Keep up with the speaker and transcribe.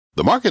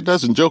The market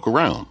doesn't joke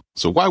around,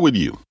 so why would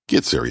you?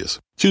 Get serious.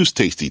 Choose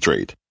Tasty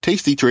Trade.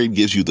 Tasty Trade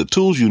gives you the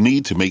tools you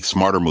need to make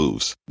smarter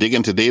moves. Dig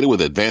into data with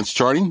advanced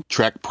charting,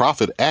 track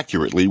profit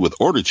accurately with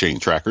order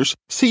chain trackers,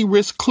 see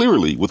risk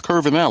clearly with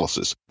curve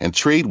analysis, and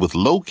trade with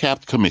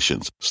low-capped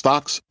commissions,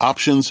 stocks,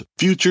 options,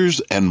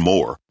 futures, and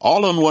more.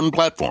 All on one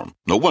platform.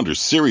 No wonder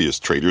serious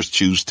traders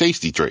choose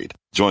Tasty Trade.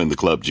 Join the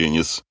club,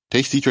 genius.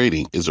 Tasty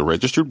Trading is a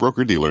registered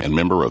broker-dealer and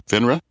member of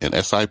FINRA and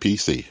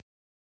SIPC.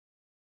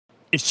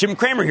 It's Jim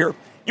Cramer here.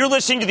 You're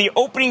listening to the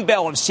opening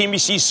bell of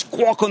CNBC's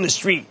Squawk on the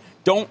Street.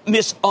 Don't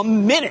miss a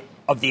minute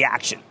of the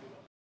action.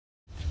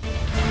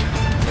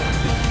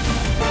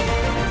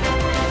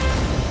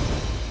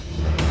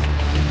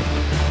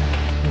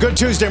 Good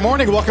Tuesday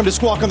morning. Welcome to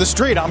Squawk on the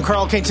Street. I'm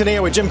Carl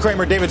Quintanilla with Jim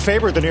Cramer, David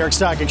Faber at the New York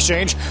Stock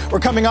Exchange. We're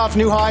coming off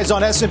new highs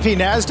on S&P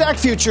NASDAQ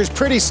futures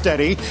pretty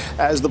steady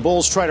as the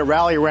bulls try to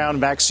rally around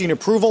vaccine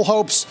approval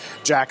hopes,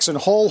 Jackson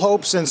Hole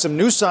hopes, and some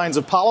new signs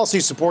of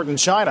policy support in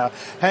China.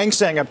 Hang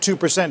Seng up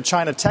 2%,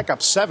 China Tech up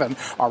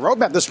 7%. Our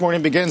roadmap this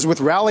morning begins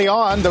with rally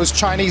on. Those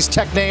Chinese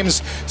tech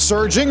names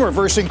surging,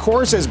 reversing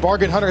course as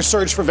bargain hunters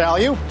surge for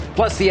value.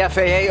 Plus the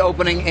FAA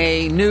opening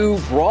a new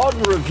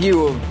broad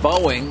review of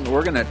Boeing.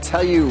 We're going to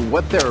tell you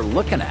what they're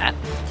looking at.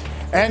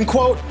 And,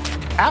 quote,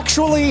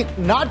 actually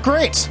not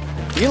great.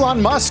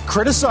 Elon Musk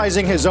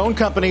criticizing his own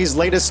company's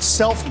latest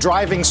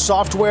self-driving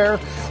software.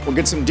 We'll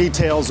get some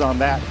details on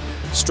that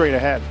straight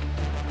ahead.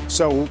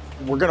 So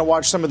we're going to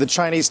watch some of the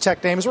Chinese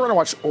tech names. We're going to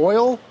watch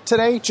oil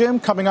today,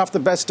 Jim, coming off the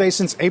best day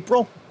since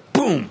April.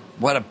 Boom.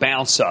 What a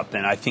bounce up.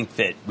 And I think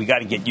that we got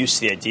to get used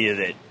to the idea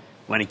that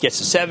when it gets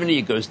to 70,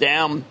 it goes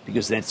down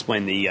because that's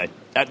when the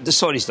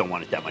Saudis don't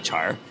want it that much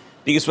higher.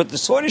 Because what the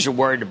Saudis are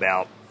worried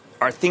about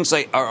are things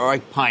like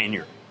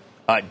Pioneer,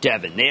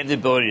 Devon. They have the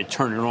ability to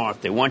turn it on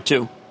if they want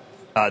to.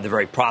 They're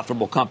very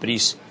profitable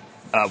companies.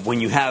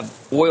 When you have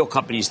oil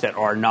companies that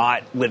are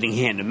not living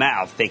hand to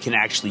mouth, they can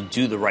actually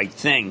do the right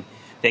thing.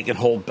 They can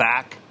hold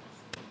back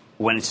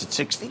when it's at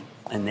 60,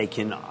 and they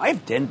can. I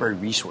have Denbury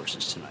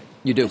Resources tonight.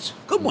 You do? It's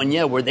a good one,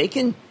 yeah, where they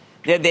can.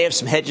 They have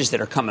some hedges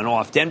that are coming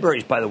off.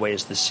 Denbury's, by the way,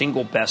 is the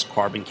single best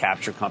carbon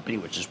capture company,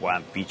 which is why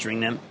I'm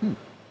featuring them.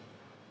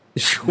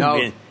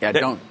 No, yeah,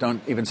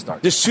 don't even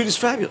start. This suit is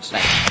fabulous.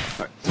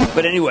 Right.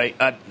 But anyway,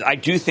 I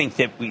do think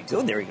that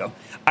there we go.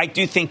 I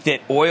do think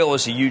that oil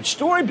is a huge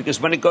story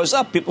because when it goes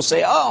up, people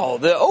say, oh,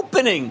 the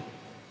opening.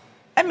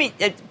 I mean,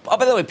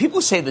 by the way,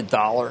 people say the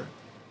dollar.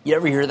 You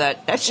ever hear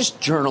that? That's just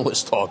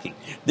journalists talking.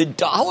 The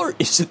dollar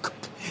is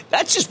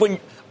that's just when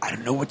I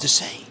don't know what to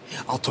say.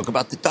 I'll talk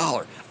about the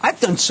dollar. I've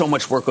done so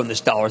much work on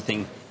this dollar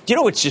thing. Do you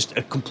know it's just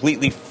a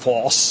completely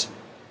false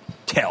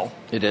tell?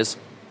 It is.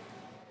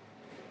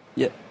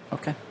 Yeah.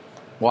 Okay.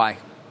 Why?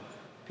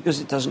 Because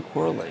it doesn't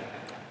correlate.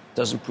 It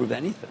doesn't prove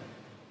anything.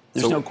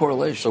 There's no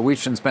correlation. So we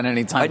shouldn't spend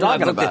any time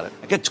talking about it.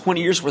 I got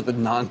 20 years worth of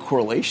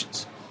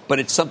non-correlations. But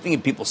it's something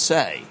that people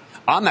say.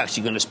 I'm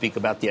actually going to speak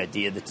about the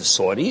idea that the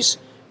Saudis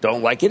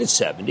don't like it at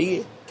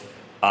 70.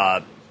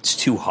 It's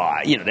too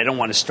high. You know, they don't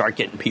want to start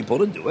getting people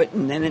to do it.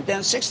 And then at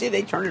down 60,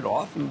 they turn it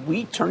off. And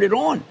we turn it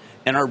on.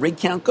 And our rig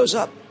count goes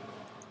up.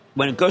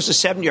 When it goes to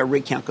 70, our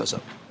rig count goes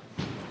up.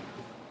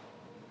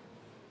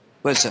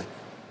 What is that?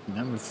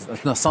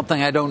 That's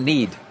something I don't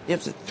need. You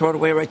have to throw it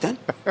away right then?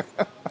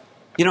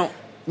 You know,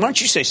 why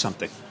don't you say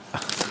something?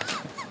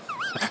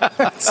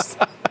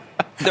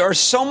 There's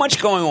so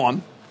much going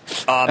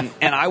on.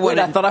 And I would.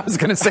 I thought I was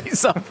going to say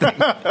something.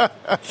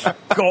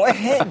 Go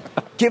ahead.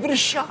 Give it a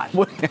shot.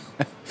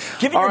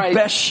 Give it your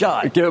best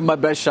shot. Give it my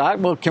best shot.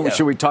 Well,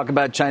 should we talk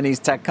about Chinese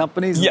tech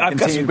companies? Yeah, I've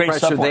got some great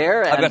stuff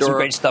there. I've got some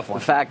great stuff on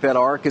the fact that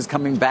ARK is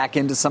coming back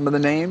into some of the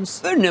names.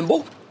 They're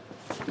nimble.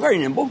 Very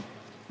nimble.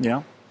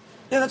 Yeah.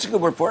 Yeah, that's a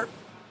good word for it.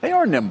 They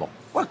are nimble.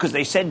 Well, because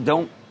they said they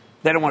don't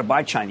want to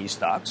buy Chinese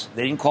stocks.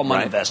 They didn't call them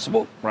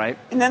uninvestable. Right.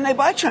 And then they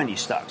buy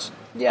Chinese stocks.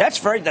 Yeah.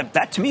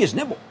 That to me is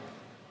nimble.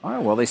 All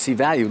right, well, they see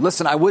value.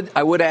 Listen, I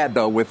would add,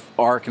 though, with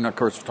ARK, and of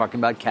course we're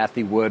talking about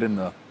Cathie Wood and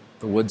the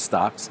Wood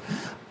stocks,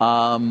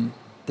 the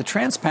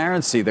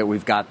transparency that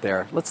we've got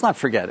there, let's not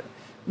forget it.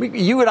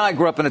 You and I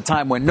grew up in a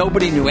time when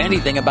nobody knew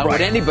anything about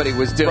what anybody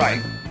was doing.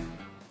 Right.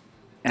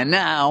 And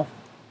now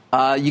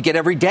you get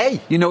every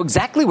day. You know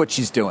exactly what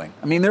she's doing.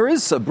 I mean, there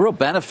is a real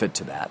benefit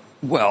to that.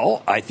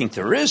 Well, I think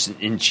there is.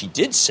 And she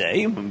did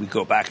say, when we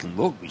go back and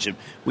look,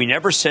 we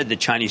never said that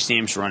Chinese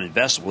names were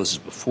uninvestable. This is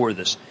before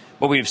this.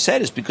 What we have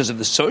said is because of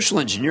the social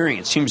engineering,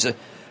 it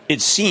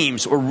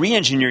seems, or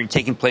re-engineering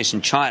taking place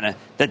in China,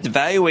 that the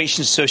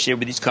valuations associated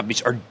with these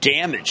companies are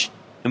damaged.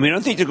 And we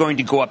don't think they're going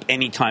to go up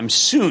anytime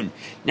soon.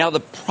 Now,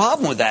 the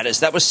problem with that is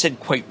that was said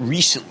quite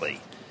recently.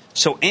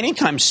 So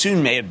anytime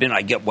soon may have been,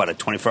 a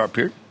 24-hour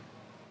period?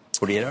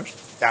 48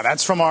 hours? Yeah,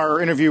 that's from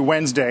our interview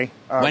Wednesday.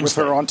 With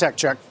her on Tech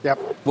Check. Yep.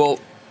 Well,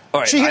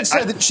 all right. She had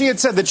said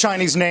that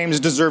Chinese names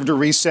deserved a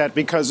reset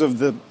because of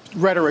the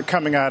rhetoric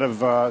coming out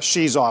of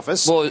Xi's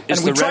office. Well, and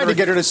we tried to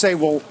get her to say,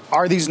 well,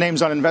 are these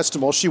names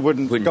uninvestable? She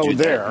wouldn't go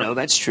there. No,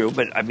 that's true.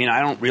 But, I mean,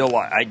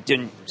 I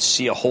didn't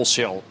see a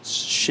wholesale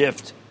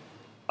shift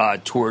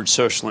towards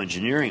social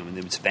engineering.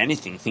 If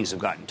anything, things have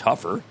gotten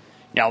tougher.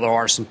 Now, there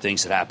are some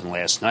things that happened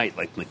last night,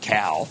 like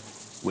Macau,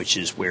 which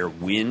is where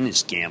Wynn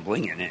is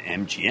gambling, and at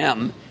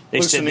MGM,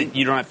 they said that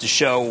you don't have to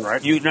show,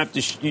 right? You don't have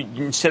to,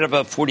 instead of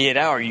a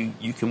 48-hour,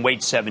 you can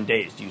wait 7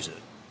 days to use an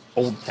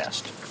old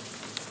test.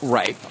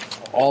 Right.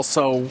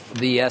 Also,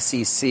 the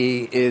SEC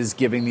is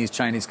giving these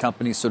Chinese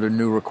companies sort of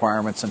new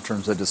requirements in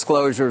terms of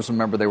disclosures.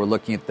 Remember, they were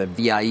looking at the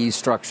VIE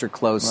structure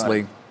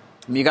closely. Right.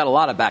 I mean, you got a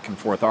lot of back and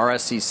forth. Our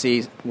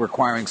SEC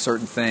requiring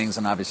certain things,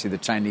 and obviously the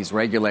Chinese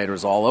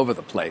regulators all over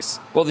the place.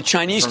 Well, the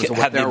Chinese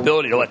have the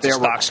ability to let the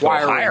stocks go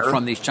higher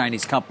from these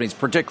Chinese companies,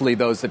 particularly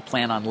those that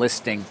plan on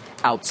listing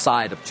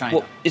outside of China.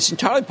 Well, it's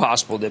entirely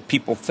possible that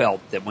people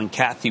felt that when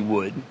Cathie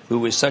Wood, who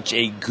was such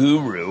a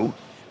guru,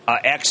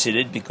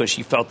 exited because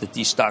she felt that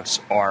these stocks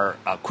are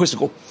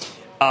quizzical,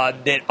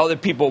 that other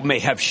people may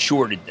have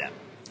shorted them.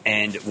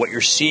 And what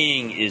you're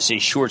seeing is a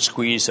short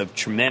squeeze of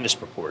tremendous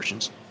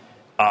proportions.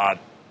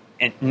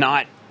 And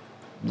not,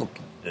 look,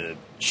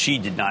 she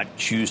did not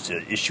choose to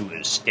issue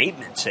a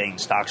statement saying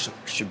stocks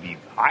should be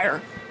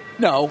higher.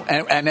 No,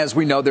 and as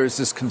we know, there's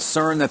this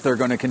concern that they're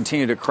going to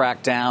continue to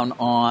crack down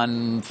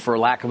on, for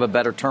lack of a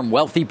better term,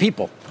 wealthy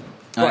people.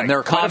 Right. There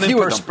are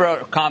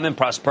common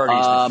prosperity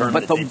is the term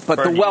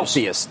but the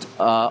wealthiest.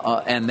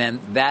 And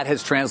then that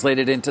has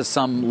translated into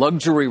some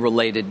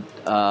luxury-related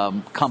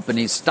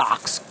companies'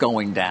 stocks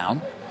going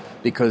down,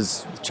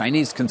 because the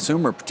Chinese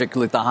consumer,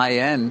 particularly at the high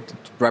end,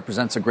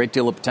 represents a great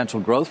deal of potential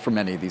growth for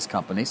many of these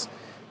companies.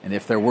 And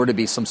if there were to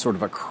be some sort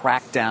of a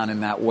crackdown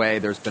in that way,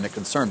 there's been a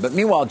concern. But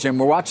meanwhile, Jim,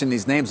 we're watching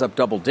these names up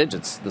double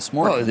digits this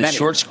morning. Well, the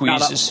short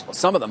squeezes.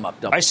 Some of them up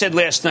double. I said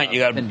last night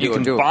you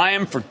can buy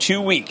them for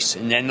 2 weeks,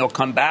 and then they'll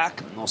come back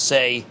and they'll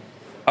say,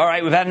 all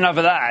right, we've had enough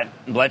of that.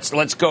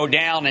 Let's go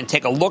down and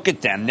take a look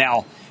at them.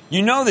 Now,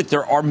 you know that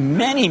there are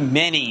many,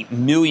 many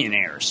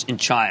millionaires in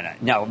China.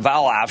 Now,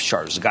 Val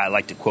Afshar is a guy I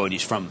like to quote.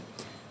 He's from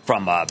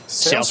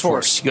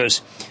Salesforce. He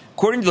goes,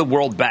 according to the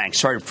World Bank,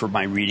 sorry for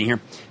my reading here,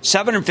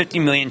 750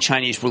 million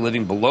Chinese were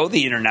living below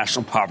the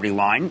international poverty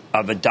line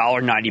of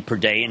 $1.90 per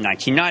day in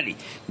 1990.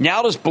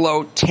 Now it is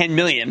below 10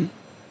 million.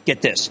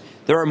 Get this.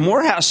 There are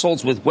more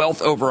households with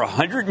wealth over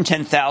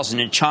 110,000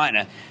 in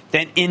China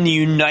than in the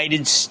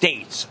United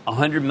States.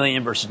 100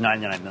 million versus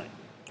 99 million.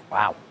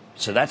 Wow.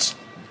 So that's,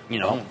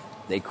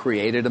 They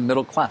created a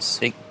middle class.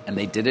 And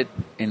they did it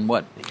in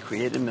what? They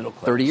created a middle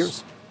class. 30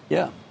 years?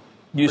 Yeah.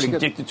 Using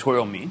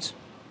dictatorial means.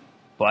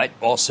 But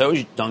also,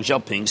 Deng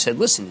Xiaoping said,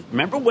 listen,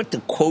 remember what the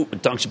quote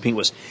with Deng Xiaoping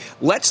was?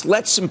 Let's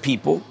let some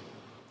people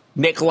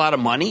make a lot of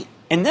money,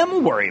 and then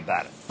we'll worry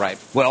about it. Right.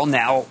 Well,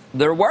 now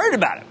they're worried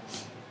about it.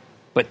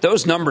 But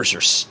those numbers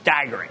are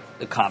staggering,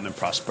 the common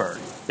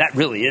prosperity. That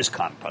really is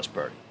common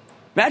prosperity.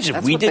 Imagine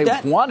if we did that. That's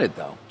what they wanted,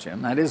 though,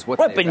 Jim. That is what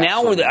they wanted. But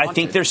now I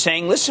think they're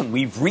saying, listen,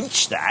 we've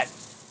reached that,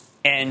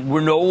 and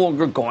we're no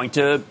longer going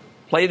to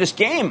play this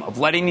game of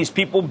letting these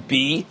people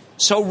be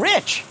so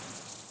rich.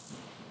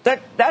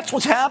 That's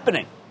what's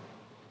happening.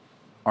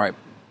 All right.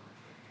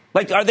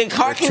 Like, are they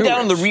cracking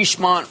down on the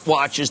Richemont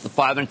watches, the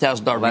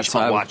 $500,000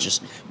 Richemont watches,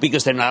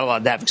 because they're not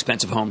allowed to have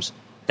expensive homes?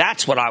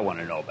 That's what I want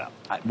to know about.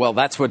 Well,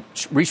 that's what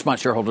Richemont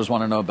shareholders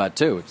want to know about,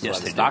 too. It's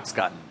yes, the stock's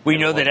gotten. We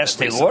know that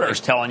Estee Lauder is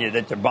telling you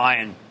that they're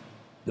buying.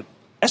 The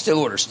Estee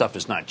Lauder stuff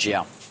is not cheap.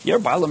 Yeah. You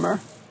ever buy La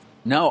Mer?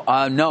 No.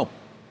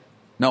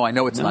 No, I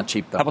know it's not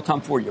cheap, though. How about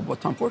Tom Ford? You ever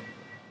bought Tom Ford?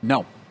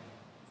 No.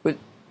 But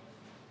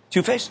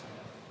Too Faced?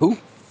 Who?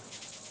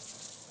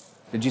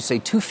 Did you say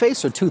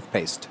Too-Faced or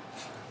toothpaste?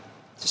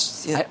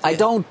 I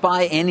don't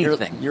buy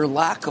anything. Your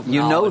lack of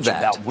knowledge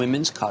about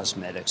women's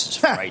cosmetics is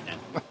frightening.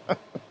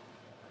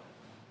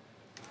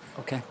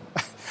 Okay.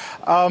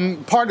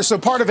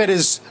 Part of it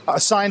is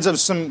signs of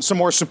some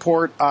more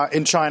support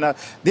in China.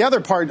 The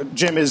other part,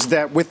 Jim, is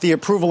that with the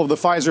approval of the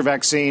Pfizer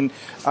vaccine,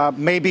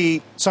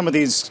 maybe some of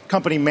these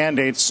company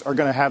mandates are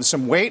going to have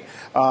some weight,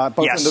 both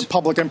in the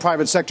public and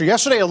private sector.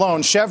 Yesterday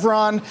alone,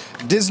 Chevron,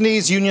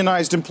 Disney's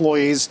unionized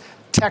employees,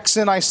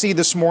 Texan, I see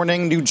this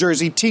morning, New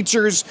Jersey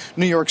teachers,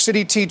 New York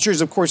City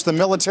teachers, of course, the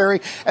military,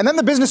 and then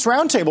the Business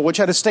Roundtable, which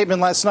had a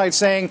statement last night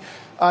saying,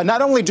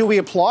 not only do we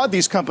applaud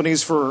these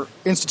companies for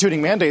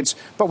instituting mandates,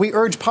 but we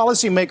urge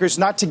policymakers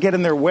not to get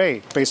in their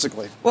way,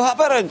 basically. Well, how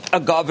about a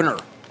governor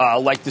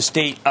like the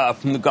state,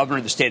 from the governor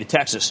of the state of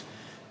Texas,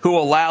 who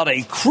allowed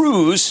a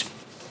cruise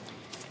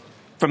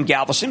from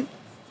Galveston,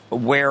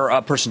 where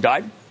a person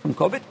died from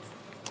COVID.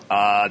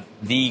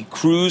 The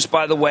cruise,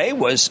 by the way,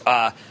 was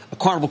a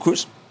Carnival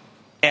cruise.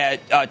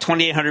 At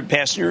 2,800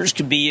 passengers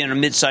could be in a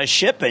mid-sized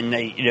ship, and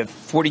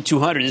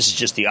 4,200, this is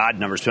just the odd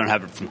numbers, we don't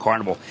have it from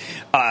Carnival,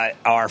 are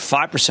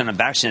 5%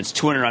 unvaccinated, it's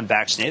 200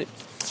 unvaccinated.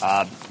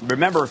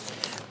 Remember,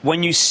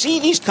 when you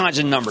see these kinds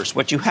of numbers,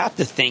 what you have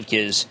to think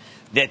is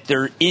that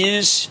there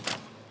is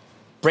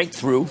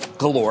breakthrough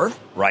galore,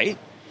 right?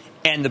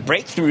 And the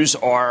breakthroughs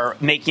are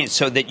making it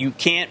so that you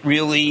can't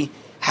really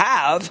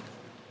have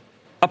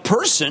a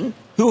person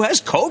who has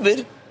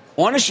COVID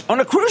on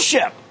a cruise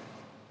ship.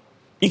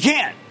 You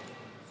can't.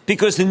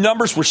 Because the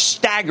numbers were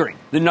staggering,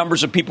 the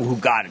numbers of people who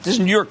got it. This is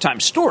a New York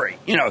Times story.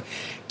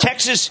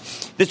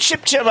 Texas, the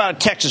ship sailed out of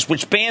Texas,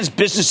 which bans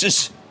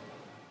businesses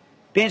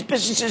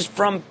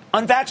from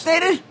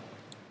unvaccinated?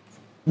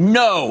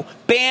 No.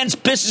 Bans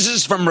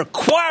businesses from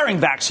requiring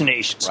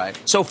vaccinations. Right.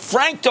 So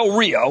Frank Del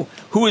Rio,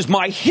 who is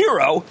my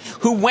hero,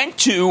 who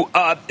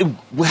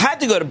had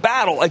to go to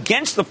battle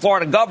against the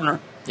Florida governor,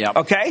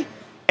 okay,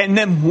 and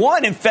then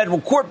won in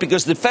federal court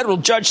because the federal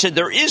judge said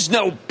there is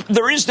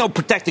no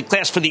protected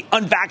class for the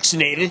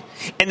unvaccinated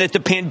and that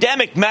the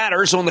pandemic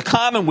matters on the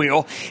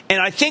commonweal.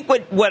 And I think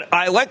what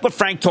I like what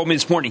Frank told me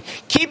this morning,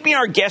 keeping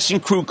our guests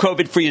and crew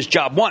COVID-free is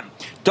job one.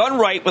 Done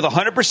right with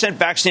 100%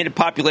 vaccinated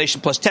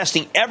population plus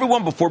testing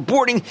everyone before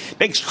boarding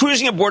makes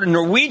cruising aboard a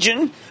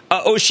Norwegian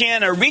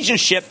Oceania Regent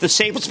ship the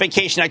safest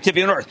vacation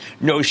activity on Earth.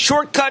 No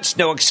shortcuts,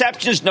 no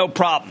exceptions, no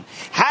problem.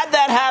 Had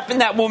that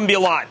happened, that woman would be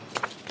alive.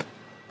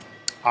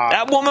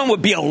 That woman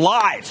would be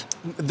alive.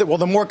 Well,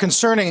 the more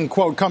concerning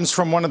quote comes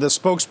from one of the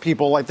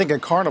spokespeople, I think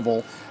at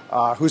Carnival,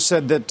 who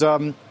said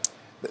that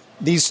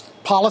these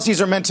policies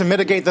are meant to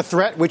mitigate the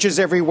threat, which is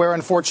everywhere,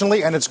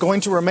 unfortunately, and it's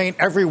going to remain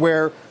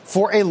everywhere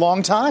for a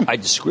long time. I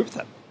disagree with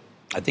that.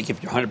 I think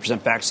if you're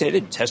 100%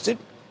 vaccinated and tested,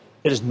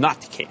 it is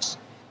not the case.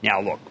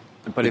 Now, look.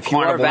 But if you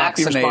are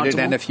vaccinated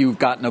and if you've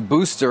gotten a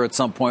booster at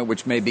some point,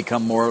 which may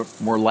become more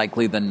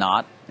likely than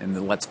not in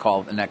the, let's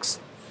call it the next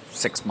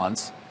 6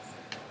 months,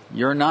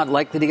 you're not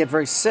likely to get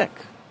very sick.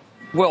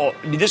 Well,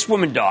 this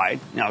woman died.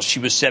 Now, she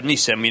was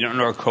 77. We don't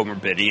know her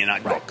comorbidity.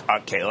 And look,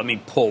 okay, let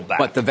me pull back.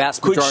 But the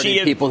vast majority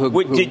of people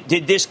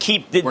did this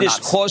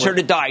cause her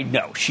to die?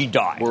 No, she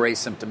died. We're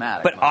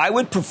asymptomatic. But I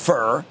would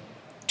prefer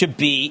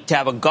to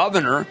have a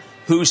governor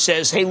who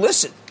says, hey,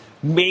 listen,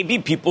 maybe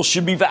people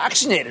should be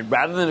vaccinated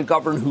rather than a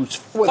governor who's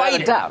fighting.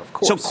 Without a doubt, of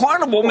course. So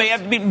Carnival may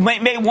want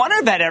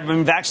to have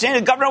been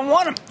vaccinated. The governor don't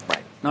want him. Right.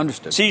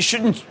 Understood. So you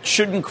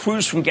shouldn't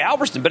cruise from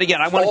Galveston. But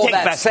again, I want to take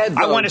back.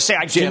 I want to say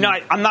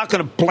I'm not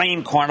going to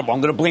blame Carnival.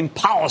 I'm going to blame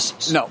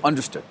policies. No,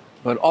 understood.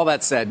 But all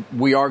that said,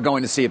 we are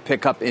going to see a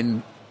pickup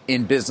in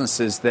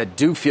businesses that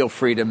do feel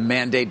free to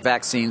mandate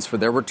vaccines for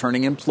their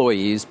returning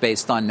employees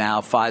based on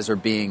now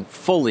Pfizer being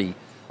fully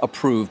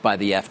approved by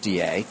the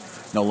FDA.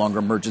 No longer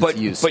emergency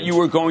use. But you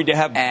were going to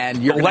have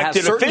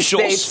elected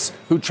officials states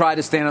who try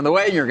to stand in the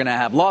way. You're going to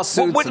have lawsuits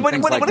and things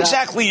like that. What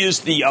exactly is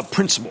the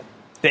principle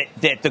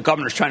that the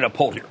governor is trying to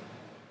uphold here?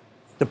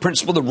 The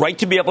principle, the right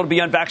to be able to be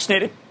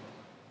unvaccinated,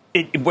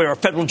 where a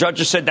federal judge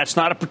has said that's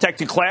not a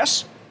protected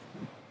class.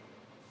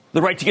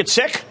 The right to get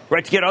sick,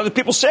 right to get other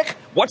people sick.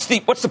 What's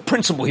the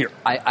principle here?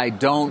 I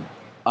don't.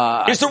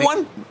 Is there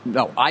one?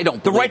 No, I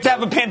don't. The right to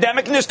have a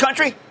pandemic in this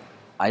country?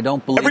 I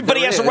don't believe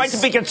everybody has a right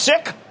to get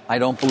sick. I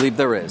don't believe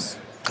there is.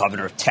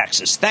 Governor of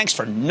Texas, thanks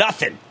for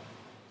nothing.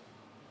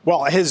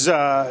 Well, his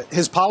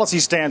policy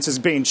stance is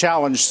being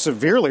challenged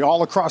severely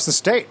all across the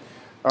state.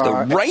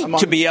 The right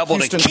to be able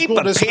to keep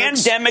a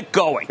pandemic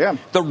going. Yeah.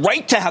 The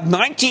right to have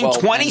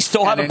 1920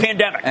 still have a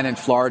pandemic. And in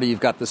Florida, you've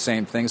got the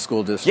same thing,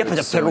 school districts. Yeah, but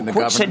the federal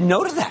court said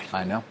no to that.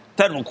 I know.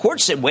 Federal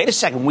court said, wait a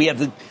second, we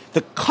have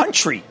the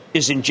country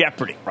is in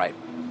jeopardy. Right.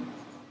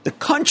 The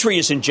country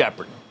is in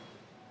jeopardy.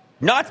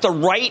 Not the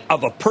right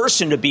of a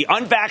person to be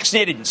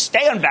unvaccinated and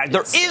stay unvaccinated.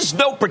 There is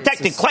no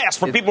protected class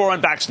for people who are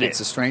unvaccinated. It's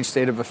a strange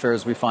state of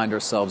affairs we find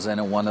ourselves in,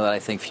 and one that I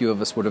think few of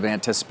us would have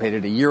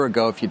anticipated a year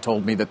ago if you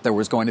told me that there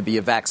was going to be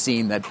a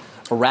vaccine that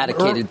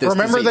eradicated this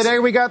Remember disease. The day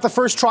we got the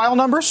first trial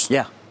numbers?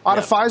 Yeah. Out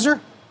of Pfizer?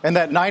 And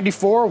that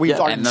 94, we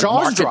thought and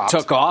jaws the market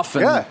took off.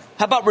 And yeah.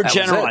 How about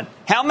Regeneron?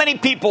 How many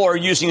people are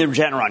using the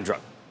Regeneron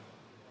drug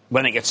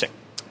when they get sick?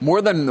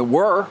 More than there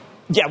were.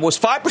 Yeah, it was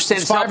 5%.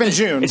 It's 5 in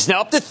June. It's now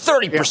up to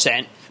 30%.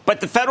 Yeah. But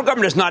the federal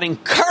government does not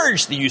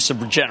encourage the use of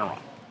Regeneron.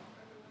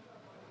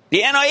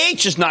 The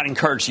NIH does not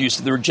encourage the use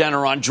of the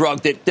Regeneron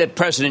drug that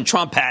President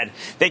Trump had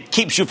that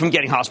keeps you from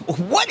getting hospital.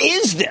 What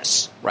is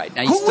this? Right.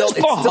 Now, Who is behind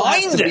it still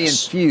has to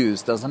this? be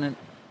infused, doesn't it?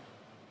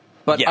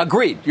 But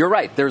agreed. You're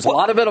right. There's a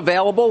lot of it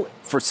available.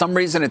 For some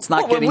reason, it's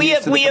not getting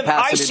used to the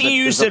capacity. We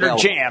have ICUs that are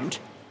jammed,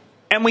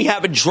 and we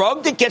have a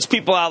drug that gets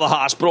people out of the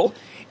hospital,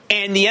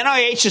 and the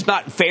NIH is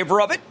not in favor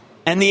of it,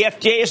 and the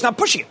FDA is not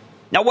pushing it.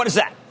 Now, what is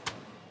that?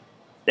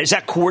 Is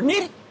that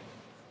coordinated?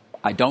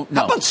 I don't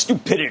know. How about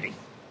stupidity?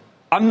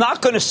 I'm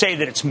not going to say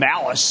that it's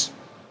malice.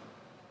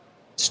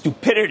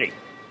 Stupidity.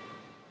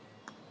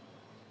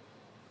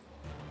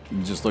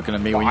 You're just looking at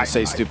me when you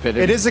say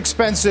stupidity. It is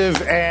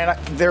expensive, and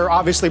they're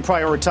obviously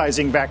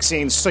prioritizing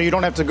vaccines, so you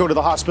don't have to go to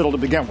the hospital to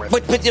begin with.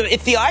 But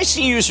if the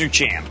ICUs are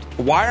jammed,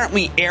 why aren't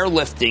we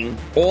airlifting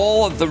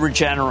all of the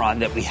Regeneron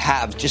that we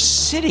have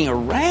just sitting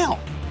around?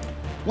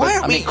 Why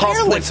aren't we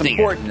airlifting it's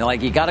important.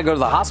 Like, you got to go to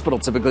the hospital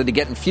typically to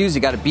get infused.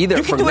 You got to be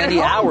there for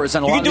many hours,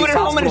 and a lot of these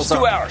hospitals You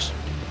can do it at home in 2 hours.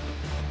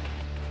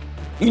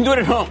 You can do it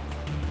at home.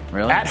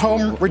 Really? At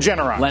home,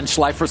 Regeneron. Len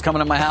Schleifer's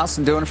coming to my house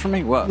and doing it for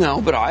me? What? No,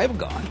 but I have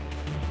gone.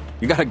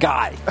 You got a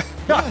guy.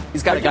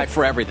 He's got a guy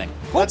for everything.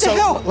 What the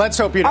hell? Let's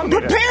hope you don't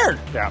I'm prepared.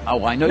 Yeah.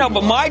 Oh, I know. No,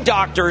 but my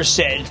doctor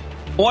said,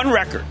 on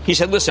record, he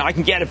said, listen, I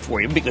can get it for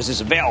you because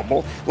it's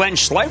available. Len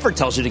Schleifer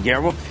tells you to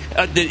get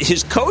it.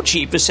 His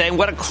co-chief is saying,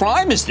 what a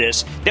crime is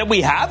this that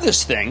we have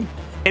this thing?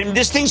 And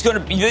this thing's going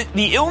to be,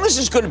 the illness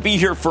is going to be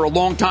here for a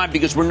long time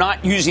because we're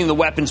not using the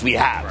weapons we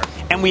have.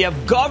 And we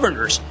have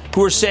governors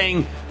who are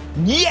saying,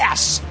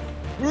 yes,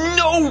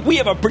 no, we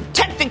have a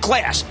protected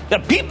class. The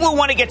people who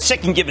want to get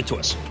sick and give it to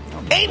us.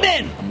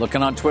 Amen. I'm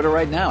looking on Twitter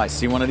right now. I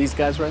see one of these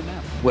guys right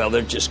now. Well,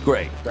 they're just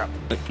great.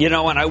 You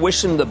know, and I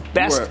wish them the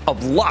best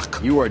of luck.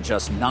 You are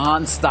just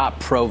nonstop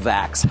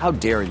pro-vax. How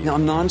dare you? No,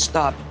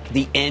 nonstop,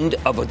 the end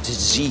of a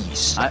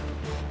disease.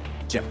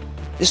 Jim.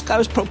 This guy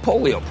was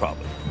pro-polio,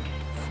 probably.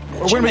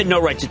 Jim had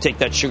no right to take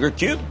that sugar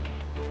cube.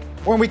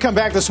 When we come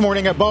back this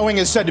morning, Boeing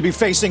is said to be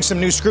facing some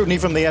new scrutiny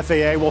from the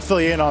FAA. We'll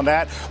fill you in on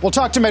that. We'll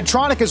talk to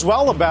Medtronic as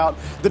well about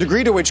the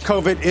degree to which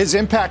COVID is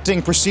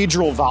impacting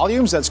procedural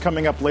volumes. That's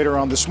coming up later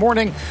on this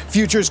morning.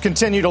 Futures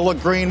continue to look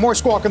green. More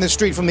Squawk on the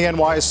Street from the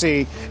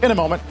NYSE in a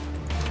moment.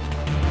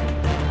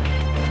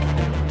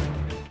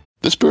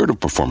 The spirit of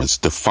performance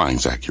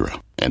defines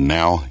Acura, and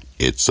now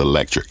it's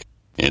electric.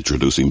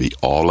 Introducing the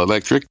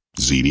all-electric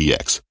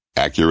ZDX,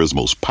 Acura's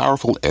most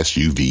powerful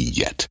SUV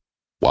yet.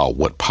 While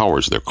what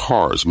powers their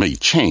cars may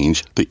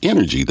change, the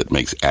energy that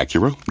makes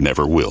Acura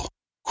never will.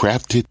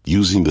 Crafted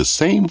using the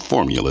same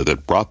formula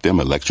that brought them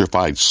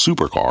electrified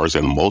supercars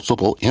and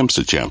multiple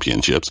IMSA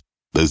championships,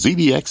 the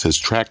ZDX has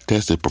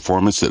track-tested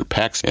performance that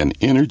packs an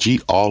energy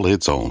all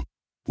its own.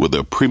 With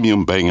a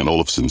premium Bang &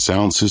 Olufsen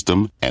sound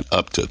system and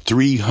up to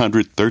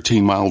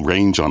 313-mile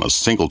range on a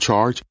single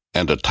charge,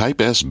 and a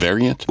Type S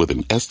variant with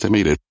an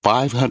estimated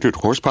 500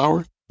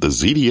 horsepower, the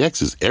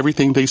ZDX is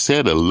everything they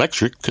said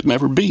electric could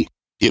never be.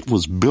 It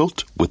was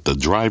built with the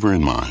driver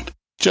in mind,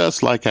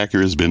 just like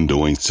Acura's been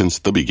doing since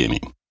the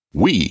beginning.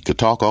 We could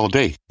talk all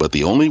day, but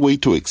the only way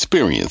to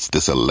experience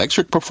this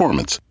electric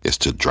performance is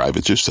to drive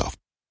it yourself.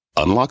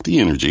 Unlock the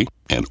energy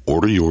and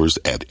order yours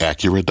at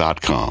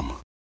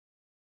Acura.com.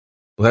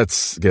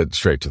 Let's get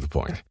straight to the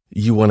point.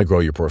 You want to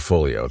grow your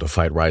portfolio to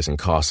fight rising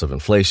costs of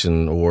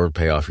inflation or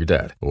pay off your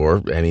debt,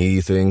 or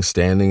anything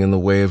standing in the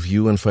way of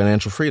you and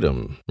financial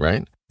freedom,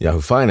 right?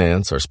 Yahoo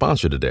Finance, our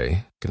sponsor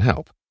today, can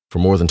help. For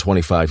more than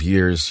 25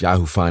 years,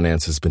 Yahoo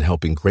Finance has been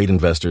helping great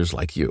investors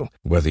like you.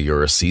 Whether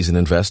you're a seasoned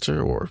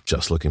investor or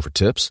just looking for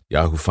tips,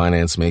 Yahoo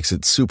Finance makes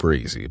it super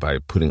easy by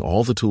putting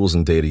all the tools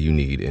and data you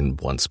need in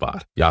one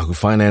spot. Yahoo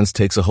Finance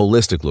takes a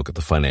holistic look at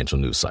the financial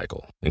news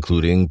cycle,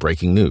 including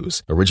breaking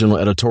news, original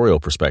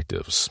editorial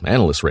perspectives,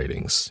 analyst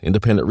ratings,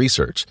 independent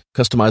research,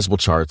 customizable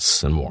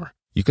charts, and more.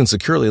 You can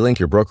securely link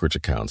your brokerage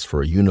accounts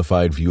for a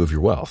unified view of your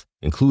wealth,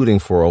 including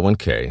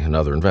 401k and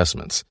other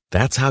investments.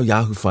 That's how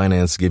Yahoo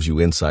Finance gives you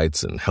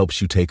insights and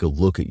helps you take a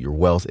look at your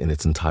wealth in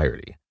its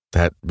entirety.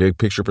 That big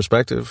picture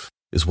perspective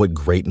is what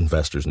great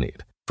investors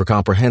need. For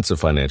comprehensive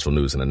financial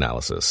news and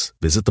analysis,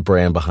 visit the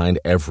brand behind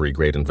every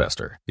great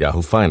investor,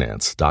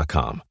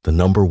 yahoofinance.com, the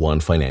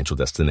 #1 financial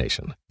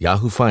destination,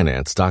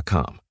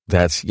 yahoofinance.com.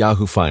 That's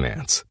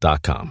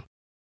yahoofinance.com.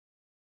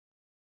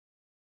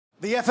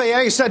 The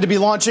FAA is said to be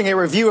launching a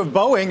review of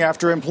Boeing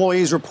after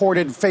employees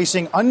reported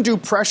facing undue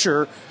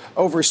pressure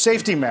over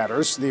safety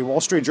matters. The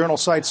Wall Street Journal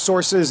cites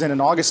sources in an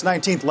August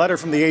 19th letter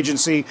from the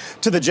agency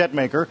to the jet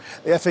maker.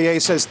 The FAA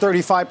says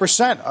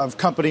 35% of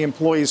company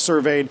employees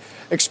surveyed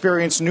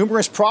experienced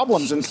numerous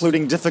problems,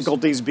 including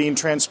difficulties being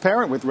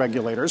transparent with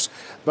regulators.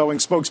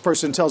 Boeing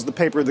spokesperson tells the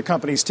paper the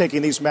company is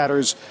taking these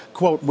matters,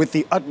 quote, with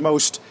the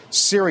utmost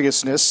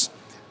seriousness.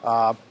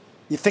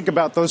 You think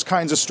about those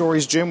kinds of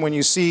stories, Jim, when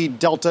you see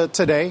Delta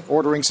today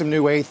ordering some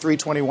new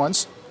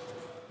A321s?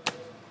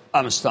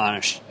 I'm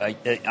astonished.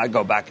 I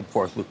go back and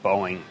forth with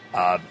Boeing,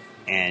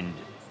 and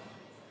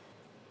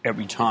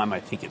every time I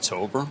think it's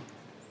over,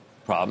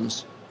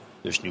 problems.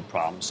 There's new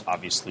problems.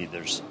 Obviously,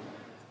 there's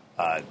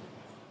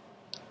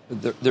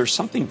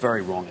something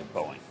very wrong at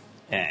Boeing.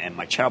 And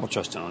my charitable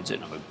trust owns it,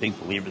 and I'm a big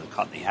believer in the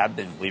company. I have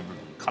been a believer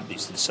in the company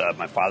since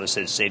my father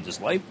said it saved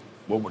his life,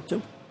 World War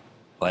II.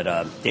 But,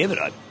 David,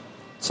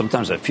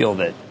 sometimes I feel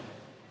that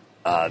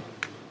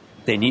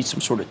they need some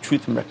sort of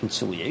truth and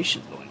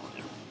reconciliation going on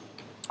there.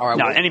 All right.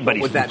 Now, what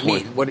would that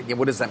mean?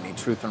 What does that mean,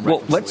 truth and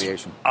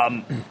reconciliation?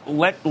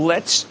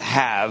 Let's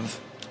have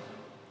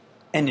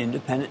an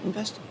independent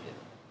investigator.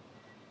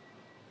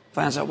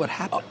 Finds out what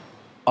happened.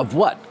 Of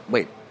what?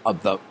 Wait,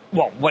 of the...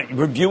 Well,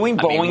 reviewing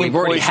Boeing we've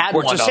already had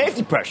one of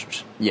safety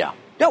pressures. Yeah.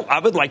 No, I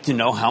would like to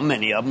know how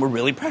many of them were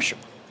really pressured.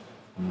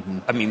 Mm-hmm.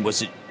 I mean,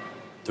 was it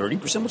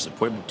 30%? Was it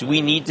 40%? Do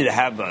we need to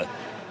have a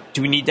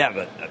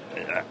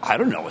I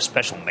don't know, a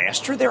special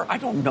master there? I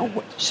don't know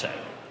what to say.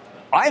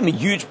 I am a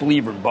huge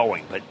believer in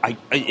Boeing, but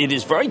it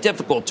is very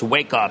difficult to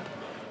wake up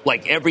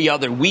like every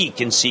other week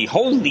and see,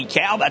 holy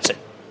cow,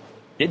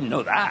 didn't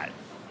know that.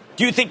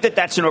 Do you think that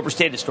that's an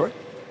overstated story?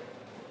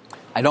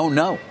 I don't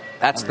know.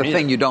 That's the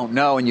thing. You don't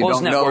know, and you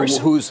don't know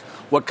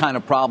what kind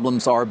of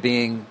problems are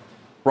being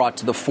brought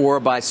to the fore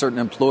by certain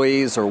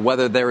employees, or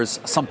whether there's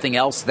something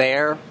else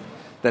there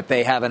that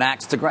they have an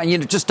axe to grind. You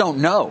just don't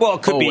know. Well,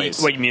 it could be.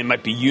 What you mean? It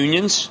might be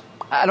unions.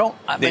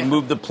 They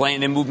moved the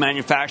plane. They moved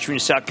manufacturing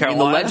to South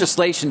Carolina. The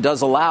legislation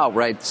does allow,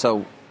 right?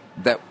 So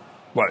that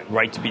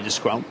right to be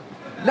disgruntled?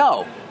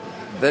 No,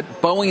 that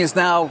Boeing is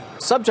now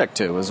subject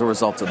to as a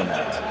result of the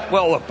matter.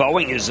 Well, look,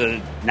 Boeing is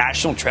a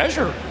national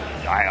treasure.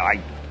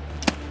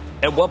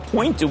 At what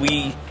point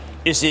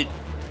is it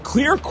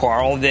clear,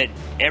 Carl, that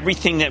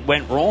everything that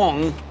went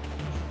wrong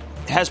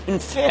has been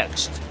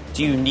fixed?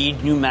 Do you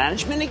need new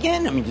management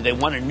again? I mean, do they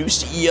want a new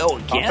CEO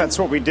again? That's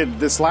what we did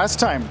this last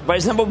time. But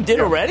isn't that what we did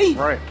already?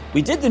 Right.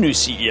 We did the new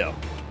CEO.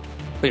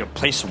 We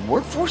replace some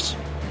workforce?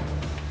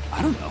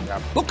 I don't know.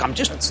 Yeah. Look, I'm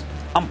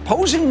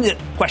posing the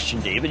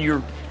question, David.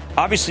 You're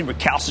obviously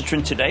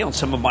recalcitrant today on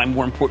some of my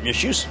more important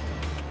issues.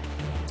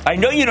 I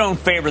know you don't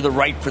favor the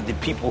right for the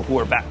people who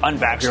are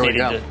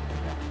unvaccinated.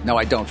 No,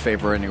 I don't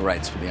favor any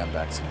rights for the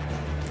unvaccinated.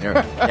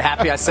 You're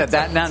happy I said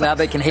that now? Now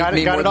they can hate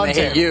me more than they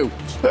hate you.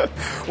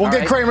 We'll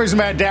get Cramer's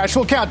Mad Dash.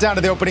 We'll count down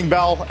to the opening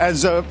bell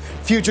as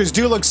futures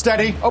do look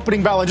steady.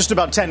 Opening bell in just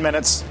about 10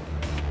 minutes.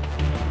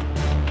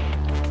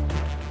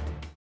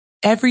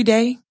 Every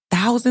day,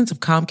 thousands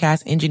of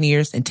Comcast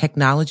engineers and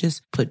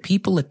technologists put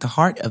people at the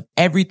heart of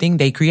everything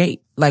they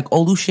create. Like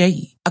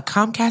Oluseyi, a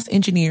Comcast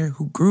engineer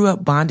who grew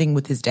up bonding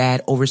with his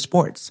dad over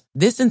sports.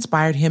 This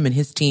inspired him and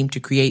his team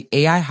to create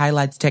AI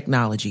Highlights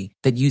technology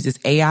that uses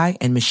AI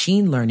and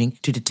machine learning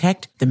to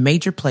detect the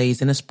major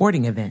plays in a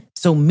sporting event.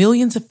 So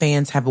millions of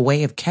fans have a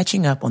way of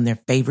catching up on their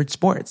favorite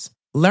sports.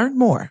 Learn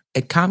more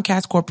at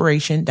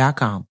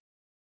ComcastCorporation.com.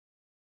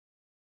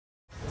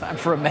 Time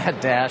for a Mad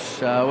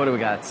Dash. What do we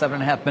got?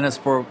 7.5 minutes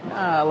for,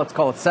 let's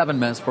call it 7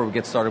 minutes before we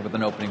get started with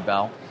an opening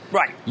bell.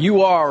 Right.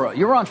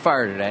 You're on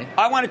fire today.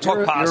 I want to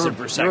talk positive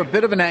for a second. You're a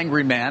bit of an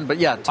angry man, but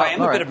yeah. I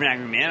am a bit of an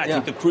angry man. I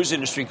think the cruise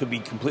industry could be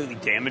completely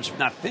damaged, if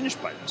not finished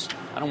by this.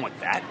 I don't want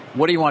that.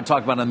 What do you want to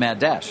talk about on the Mad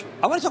Dash?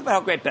 I want to talk about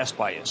how great Best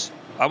Buy is.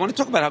 I want to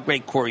talk about how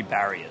great Corey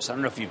Barry is. I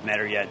don't know if you've met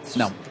her yet.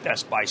 No.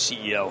 Best Buy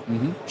CEO.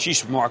 Mm-hmm.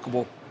 She's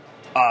remarkable.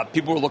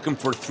 People were looking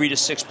for 3 to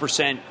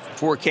 6%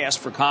 forecast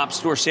for comp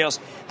store sales.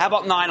 How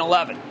about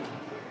 9/11?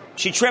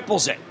 She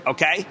triples it,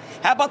 okay?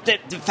 How about the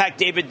fact,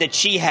 David, that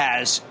she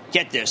has,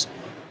 get this,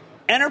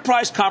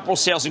 enterprise comparable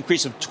sales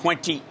increase of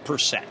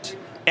 20%.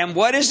 And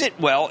what is it?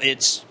 Well,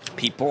 it's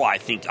people, I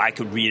think I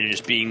could read it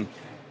as being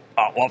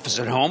office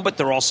at home, but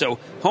they're also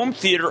home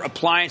theater,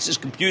 appliances,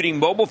 computing,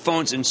 mobile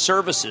phones, and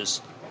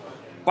services.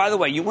 By the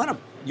way, you want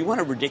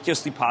a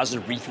ridiculously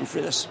positive read-through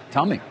for this?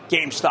 Tell me.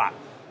 GameStop.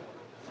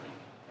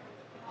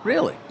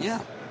 Really?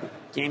 Yeah.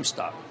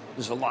 GameStop.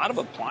 There's a lot of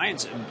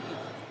appliances.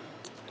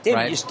 David,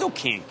 right. You still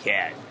can't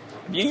get.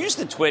 You use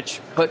the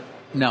Twitch. But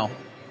no.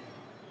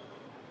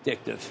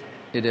 Addictive.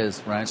 It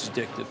is, right? It's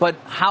addictive. But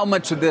how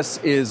much of this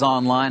is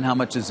online? How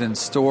much is in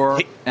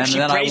store? And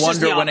then I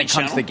wonder when it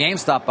comes to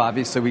GameStop,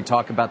 obviously, we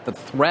talk about the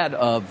threat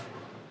of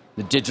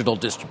the digital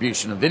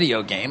distribution of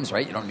video games,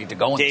 right? You don't need to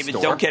go in the store.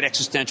 David, don't get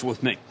existential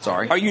with me.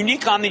 Sorry. Our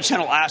unique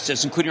omnichannel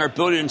assets, including our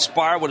ability to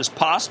inspire what is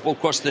possible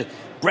across the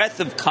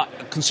breadth of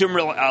consumer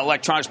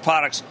electronics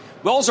products,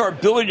 as well as our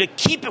ability to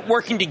keep it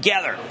working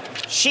together.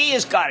 She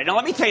has got it. Now,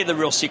 let me tell you the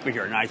real secret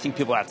here. Now, I think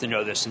people have to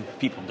know this, and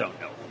people don't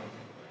know.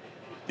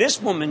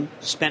 This woman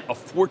spent a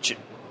fortune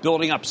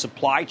building up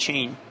supply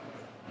chain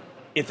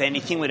if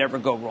anything would ever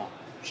go wrong.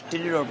 She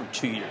did it over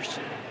 2 years.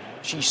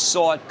 She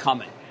saw it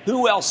coming.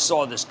 Who else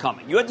saw this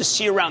coming? You had to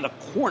see around the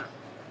corner.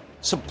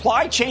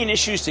 Supply chain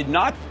issues did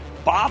not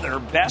bother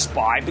Best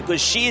Buy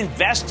because she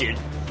invested,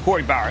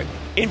 Corey Barry,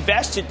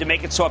 invested to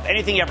make it so if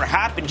anything ever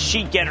happened,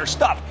 she'd get her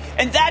stuff.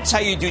 And that's how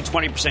you do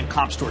 20%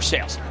 comp store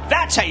sales.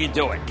 That's how you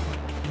do it.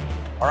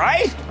 All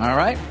right? All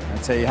right.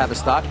 That's how you have a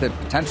stock that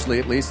potentially,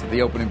 at least at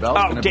the opening bell,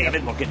 is oh,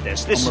 David, look at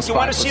this. This is, you 5%.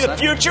 Want to see the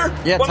future?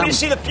 Yeah, want me to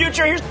see the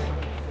future? Here's.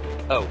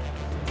 Oh,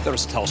 there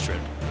was Telstra.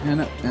 Yeah,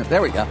 no,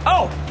 there we go.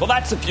 Oh, well,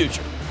 that's the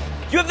future.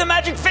 You have the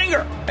magic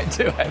finger. I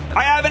do.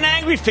 I have an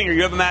angry finger.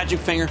 You have a magic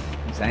finger.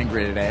 He's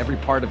angry today. Every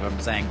part of him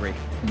is angry.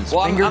 From his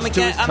well, fingers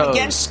I'm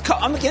against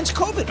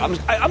COVID.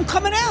 I'm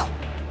coming out.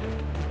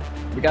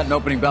 We got an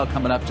opening bell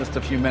coming up just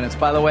a few minutes.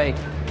 By the way,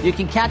 you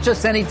can catch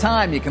us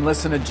anytime. You can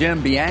listen to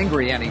Jim be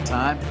angry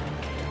anytime.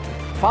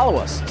 Follow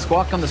us.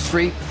 Squawk on the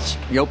Street,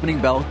 the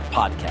Opening Bell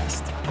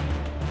podcast.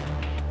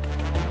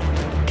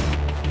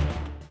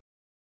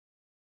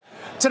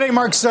 Today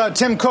marks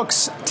Tim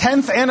Cook's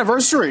 10th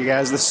anniversary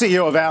as the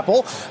CEO of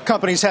Apple.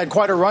 Company's had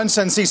quite a run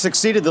since he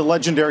succeeded the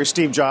legendary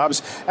Steve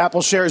Jobs.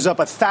 Apple shares up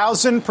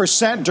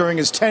 1,000% during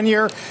his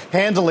tenure,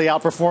 handily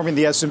outperforming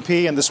the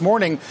S&P. And this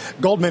morning,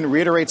 Goldman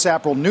reiterates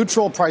Apple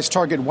neutral, price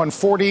target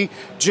 140.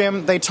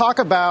 Jim, they talk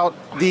about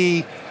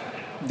the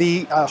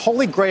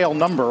holy grail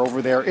number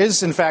over there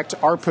is, in fact,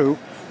 ARPU,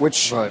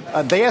 which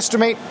they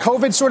estimate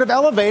COVID sort of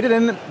elevated,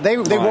 and they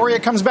worry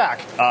it comes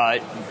back.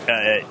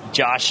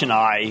 Josh and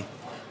I...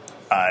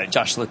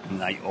 Josh Lippman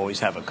and I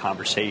always have a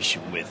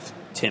conversation with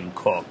Tim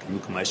Cook and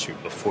Luca Maestri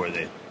before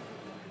the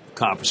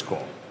conference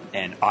call.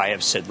 And I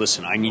have said,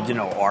 listen, I need to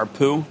know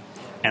ARPU,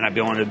 and I've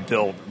been able to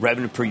build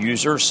revenue per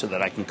user so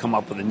that I can come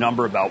up with a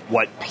number about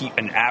what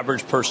an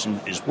average person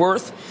is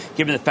worth,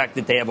 given the fact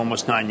that they have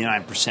almost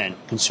 99%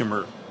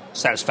 consumer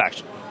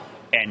satisfaction.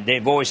 And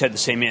they've always had the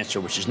same answer,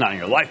 which is not in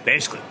your life,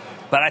 basically.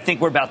 But I think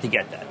we're about to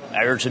get that.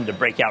 I urge them to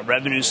break out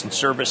revenues and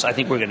service. I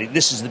think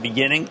this is the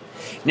beginning.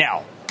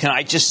 Now, can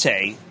I just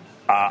say...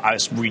 I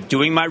was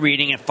doing my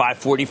reading at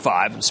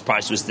 5:45. I'm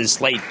surprised it was this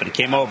late, but it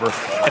came over.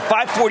 At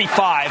 5:45,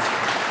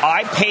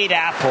 I paid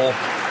Apple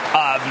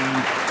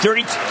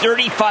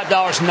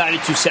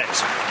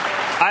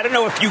 $35.92. I don't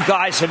know if you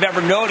guys have ever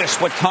noticed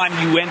what time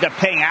you end up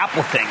paying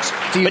Apple things.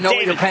 Do you know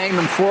David, what you're paying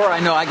them for? I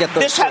know I get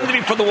those. This happened to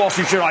be for the Wall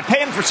Street Journal. I pay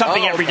them for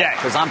something every day.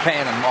 Because I'm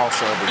paying them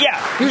also every day.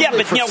 Yeah,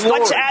 but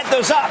let's add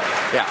those up.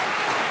 Yeah.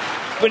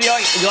 But you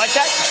like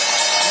that?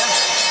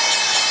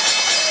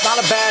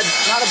 Not a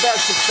bad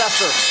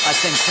successor, I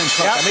think, Tim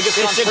Cook. I think it's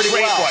done pretty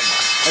well.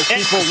 As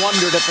people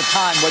wondered at the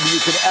time whether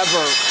you could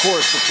ever, of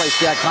course, replace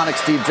the iconic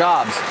Steve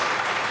Jobs.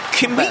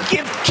 Can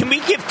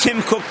we give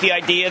Tim Cook the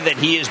idea that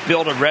he has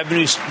built a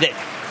revenue that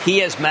he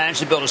has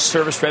managed to build a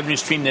service revenue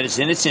stream that is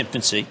in its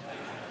infancy?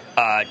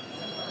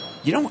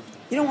 You know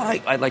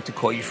what I'd like to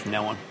call you from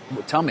now on?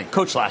 Well, tell me,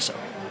 Coach Lasso.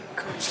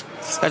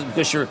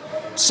 Because you're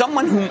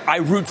someone whom I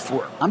root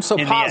for. I'm so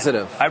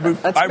positive. I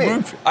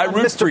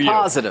root for you.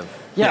 Positive.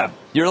 Yeah.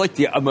 You're like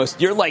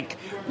you're like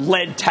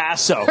Led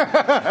Tasso.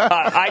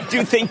 I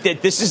do think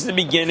that this is the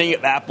beginning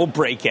of Apple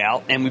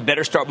breakout, and we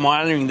better start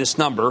monitoring this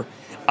number.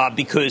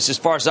 Because as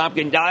far as I'm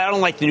concerned, I don't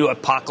like the new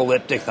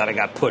apocalyptic that I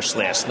got pushed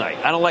last night.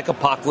 I don't like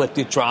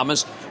apocalyptic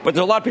dramas, but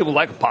there are a lot of people who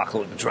like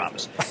apocalyptic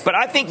dramas. But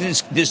I think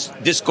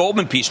this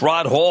Goldman piece,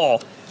 Rod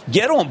Hall,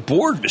 get on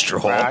board, Mr.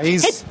 Hall.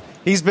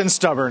 He's been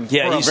stubborn for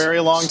a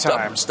very long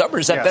time. Stubborn.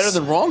 Is that better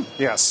than wrong?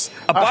 Yes.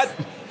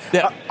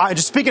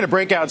 Just speaking of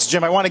breakouts,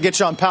 Jim, I want to get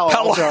you on Palo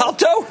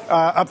Alto.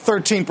 Up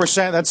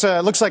 13%. That's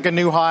looks like a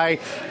new high.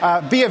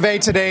 B of A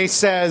today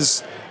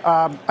says,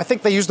 I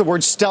think they used the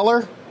word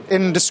stellar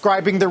in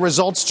describing the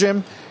results,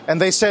 Jim. And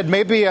they said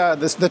maybe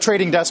the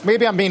trading desk,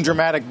 maybe I'm being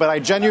dramatic, but I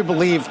genuinely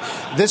believe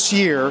this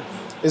year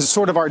is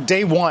sort of our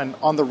day one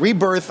on the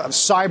rebirth of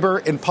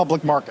cyber in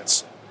public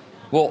markets.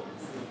 Well,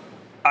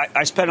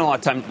 I spent a lot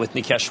of time with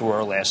Nikesh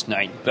Arora last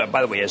night.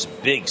 By the way, it's a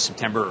big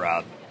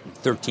September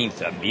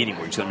 13th meeting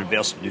where he's going to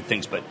unveil some new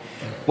things. But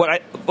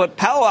what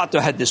Palo Alto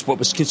had what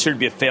was considered to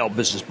be a failed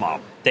business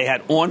model. They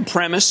had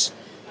on-premise,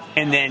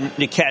 and then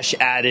Nikesh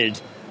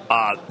added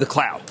the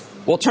cloud.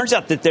 Well, it turns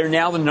out that they're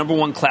now the number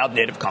one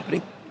cloud-native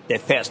company.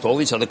 They've passed all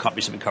these other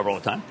companies that we cover all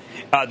the time.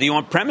 The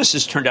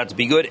on-premises turned out to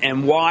be good.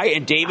 And why?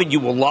 And, David, you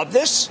will love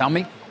this. Tell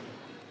me.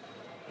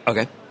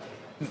 Okay.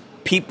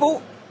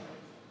 People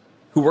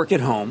who work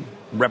at home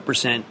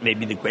represent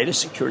maybe the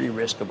greatest security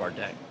risk of our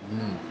day.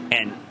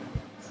 And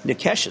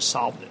Nikesh has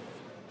solved it.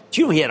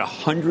 Do you know he had a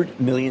 $100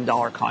 million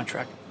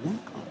contract?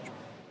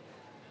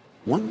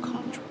 One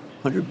contract.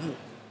 $100 million.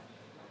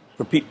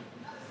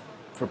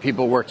 For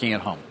people working at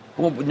home.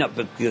 Well, no,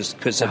 because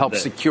to help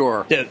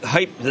secure the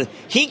hype.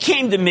 He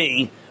came to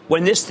me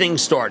when this thing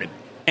started,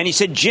 and he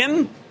said,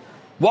 "Jim,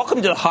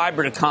 welcome to the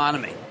hybrid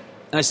economy."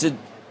 And I said,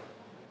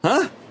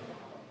 "Huh?"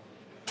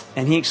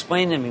 And he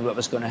explained to me what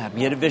was going to happen.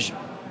 He had a vision.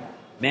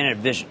 Man had a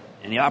vision,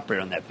 and he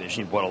operated on that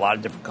vision. He bought a lot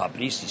of different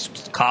companies. He's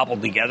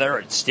cobbled together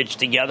or stitched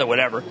together,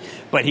 whatever.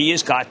 But he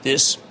has got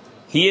this.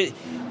 Here's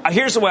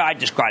the way I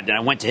described it. I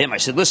went to him. I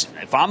said, "Listen,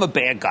 if I'm a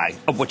bad guy,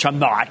 of which I'm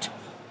not,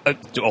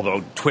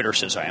 although Twitter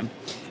says I am."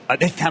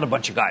 They found a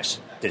bunch of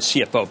guys, the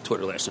CFO of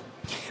Twitter last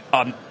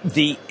night.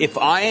 If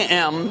I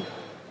am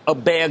a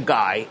bad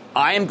guy,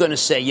 I am going to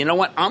say, you know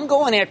what? I'm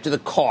going after the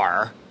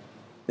car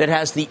that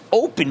has the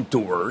open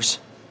doors,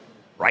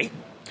 right?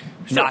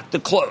 Sure. Not the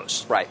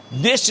closed. Right.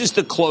 This is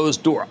the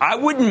closed door. I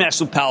wouldn't mess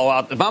with Palo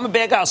Alto. If I'm a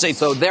bad guy, I'll say,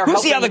 who's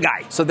the other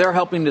guy? So they're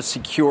helping to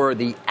secure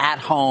the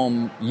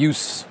at-home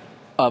use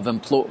of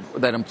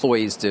that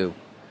employees do.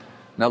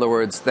 In other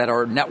words, that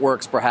are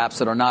networks perhaps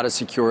that are not as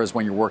secure as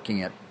when you're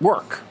working at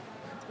work.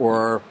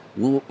 Or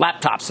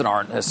laptops that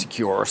aren't as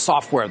secure, or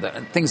software,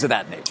 things of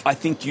that nature. I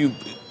think you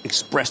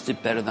expressed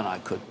it better than I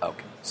could.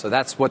 Okay. So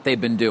that's what they've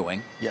been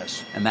doing.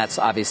 Yes. And that's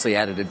obviously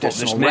added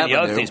additional revenue. Many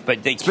other things,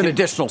 but it's been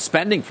additional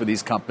spending for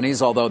these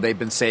companies, although they've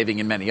been saving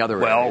in many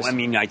other areas. Well, I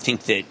mean, I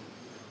think that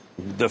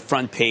the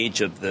front page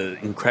of the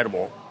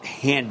incredible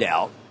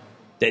handout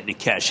that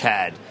Nikesh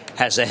had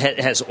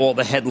has all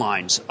the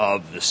headlines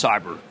of the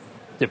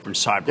different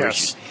cyber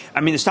issues. I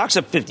mean, the stock's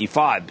up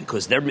 55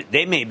 because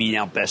they may be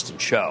now best in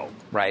show.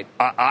 Right.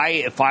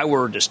 If I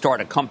were to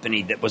start a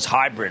company that was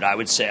hybrid, I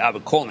would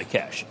call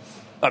Nikesh.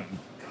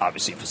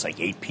 Obviously, if it's like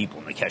 8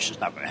 people, Nikesh is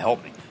not going to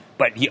help me.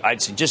 But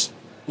I'd say just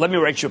let me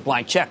write you a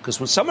blank check, because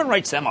when someone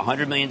writes them a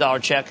 $100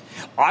 million check,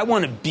 I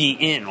want to be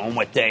in on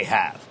what they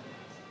have.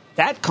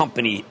 That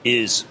company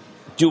is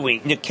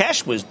doing.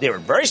 They were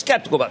very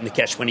skeptical about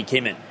Nikesh when he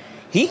came in.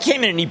 He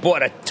came in and he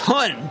bought a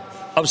ton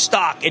of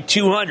stock at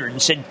 200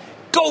 and said,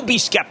 "Go be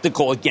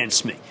skeptical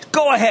against me.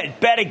 Go ahead,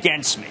 bet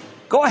against me.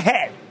 Go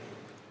ahead."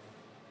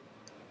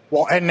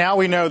 Well, and now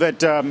we know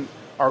that,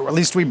 or at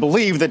least we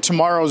believe that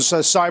tomorrow's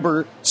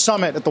cyber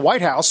summit at the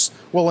White House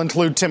will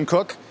include Tim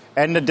Cook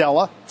and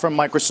Nadella from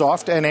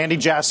Microsoft and Andy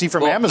Jassy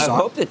from Amazon. I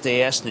hope that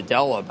they ask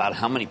Nadella about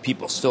how many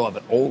people still have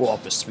an old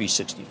Office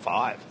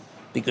 365,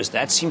 because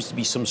that seems to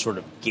be some sort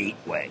of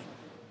gateway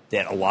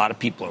that a lot of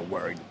people are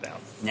worried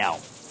about. Now,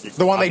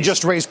 the one they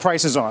just raised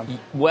prices on.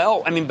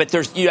 Well, I mean, but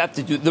you have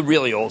to do the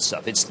really old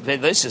stuff.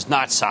 This is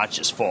not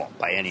Satya's fault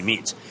by any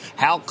means.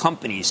 How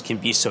companies can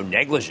be so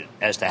negligent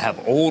as to have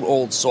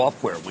old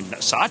software when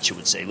Satya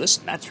would say,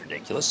 "Listen, that's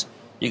ridiculous.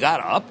 You got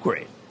to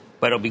upgrade."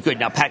 But it'll be good.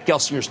 Now, Pat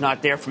Gelsinger's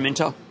not there from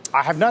Intel.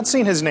 I have not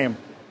seen his name.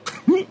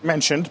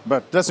 mentioned,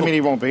 but doesn't mean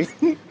he won't be.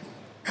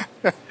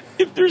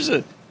 If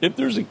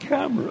there's a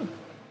camera.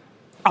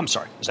 I'm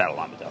sorry. Is that a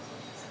llama though?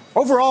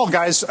 Overall,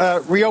 guys,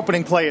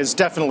 reopening play is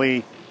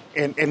definitely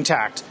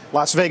intact.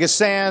 Las Vegas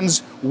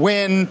Sands,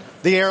 Wynn,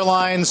 the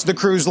airlines, the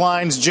cruise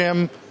lines,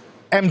 Jim,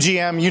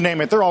 MGM, you name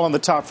it. They're all in the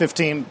top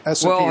 15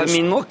 S&Ps. Well, I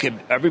mean, look,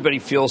 everybody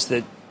feels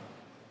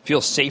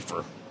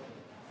safer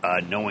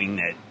knowing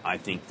that. I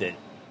think that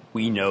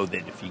we know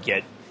that if you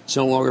get it's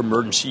no longer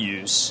emergency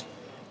use,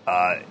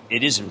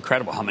 it is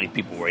incredible how many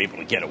people were able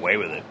to get away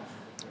with it.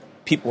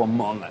 People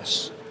among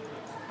us.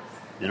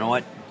 You know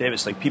what, Dave?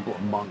 It's like people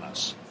among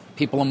us.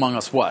 People among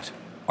us what?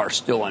 Are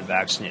still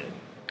unvaccinated.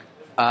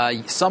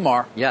 Some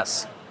are,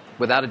 yes,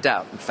 without a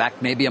doubt. In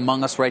fact, maybe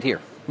among us right here.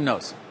 Who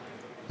knows?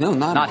 No,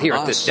 not here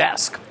us. at this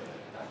desk.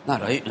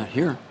 Not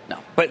here. No.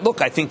 But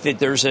look, I think that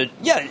there's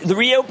the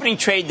reopening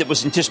trade that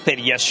was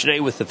anticipated yesterday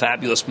with the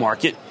fabulous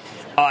market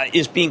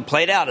is being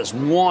played out as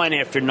one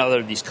after another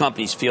of these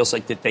companies feels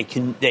like that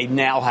they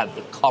now have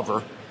the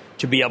cover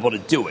to be able to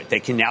do it. They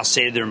can now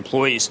say to their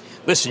employees,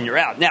 listen, you're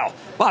out. Now,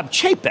 Bob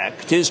Chapek,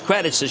 to his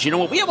credit, says, you know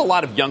what, we have a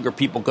lot of younger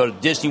people go to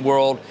Disney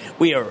World.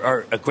 We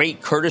are a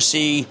great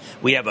courtesy.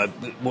 We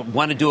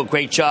want to do a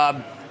great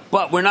job.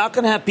 But we're not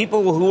going to have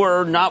people who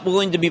are not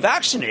willing to be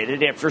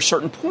vaccinated after a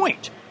certain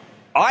point.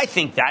 I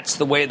think that's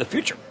the way of the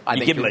future.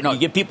 You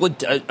give people a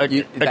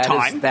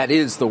time. That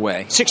is the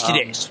way. 60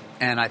 days.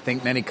 And I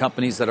think many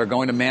companies that are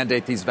going to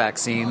mandate these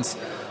vaccines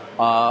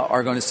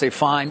are going to say,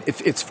 fine,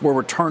 if it's for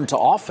return to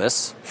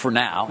office for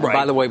now. Right. And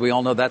by the way, we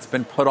all know that's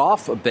been put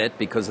off a bit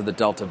because of the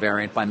Delta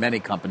variant by many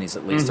companies,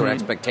 at least. Mm-hmm. There are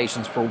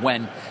expectations for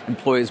when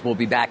employees will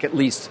be back at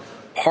least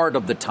part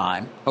of the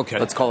time. Okay.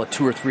 Let's call it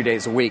 2 or 3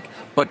 days a week.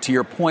 But to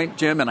your point,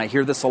 Jim, and I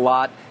hear this a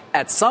lot,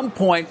 at some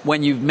point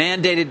when you've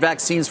mandated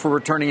vaccines for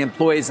returning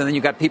employees and then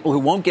you've got people who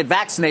won't get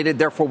vaccinated,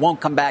 therefore won't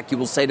come back, you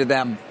will say to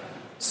them,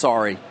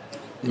 sorry.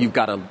 You've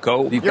got to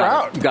go. You've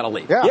got to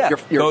leave. Yeah.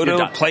 Go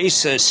to a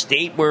place, a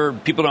state where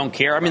people don't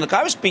care. I mean, look,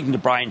 I was speaking to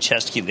Brian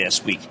Chesky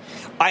last week.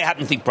 I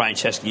happen to think Brian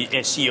Chesky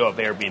is CEO of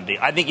Airbnb.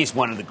 I think he's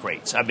one of the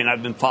greats. I mean,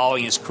 I've been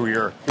following his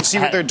career. You see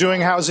what they're doing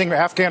housing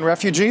Afghan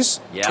refugees?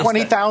 Yeah.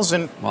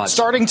 20,000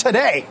 starting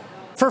today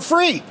for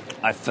free.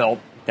 I felt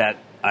that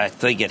I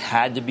think it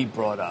had to be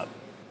brought up.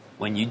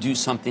 When you do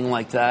something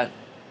like that,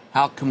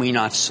 how can we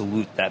not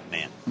salute that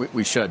man?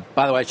 We should.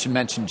 By the way, I should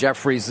mention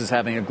Jefferies is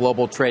having a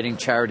global trading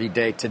charity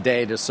day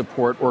today to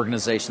support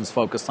organizations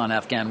focused on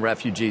Afghan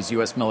refugees,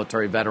 U.S.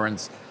 military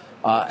veterans.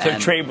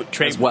 And trade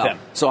as well. with them.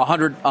 So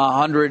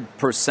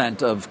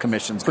 100% of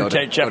commissions go to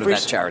that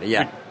charity.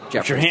 Yeah.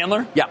 Richard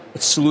Handler? Yeah.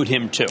 Let's salute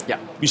him, too. Yeah.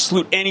 We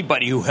salute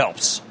anybody who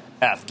helps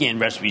Afghan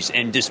refugees.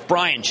 And this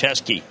Brian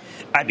Chesky,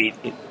 I mean,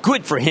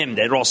 good for him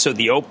that also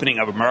the opening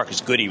of America's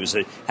Good, he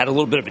had a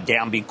little bit of a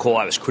downbeat call.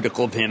 I was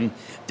critical of him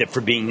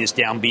for being this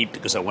downbeat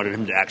because I wanted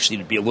him to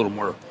actually be a little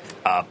more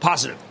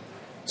positive.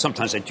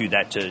 Sometimes I do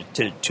that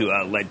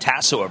to Led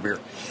Tasso over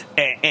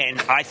here. And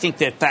I think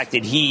the fact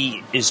that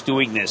he is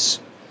doing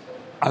this,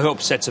 I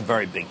hope sets a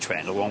very big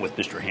trend, along with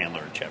Mr.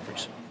 Handler and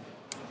Jefferies.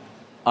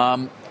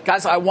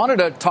 Guys, I wanted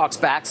to talk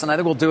SPACs, and I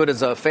think we'll do it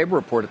as a favor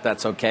report if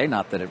that's okay.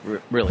 Not that it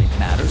really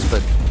matters,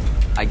 but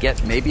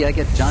maybe I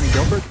get Johnny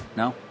Gilbert?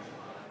 No?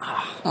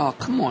 Oh,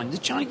 come on. It's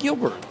Johnny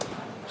Gilbert.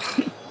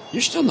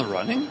 You're still in the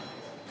running.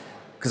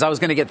 Because I was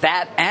going to get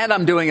that, and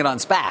I'm doing it on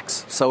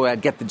SPACs. So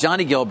I'd get the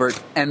Johnny Gilbert,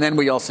 and then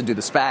we also do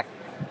the SPAC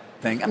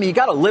thing. I mean, you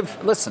got to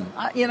live. Listen,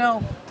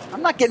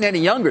 I'm not getting any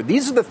younger.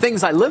 These are the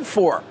things I live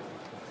for.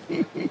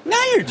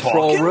 Now you're talking.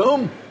 Control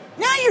room.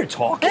 Now you're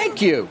talking.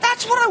 Thank you.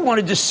 That's what I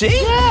wanted to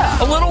see.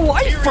 Yeah. A little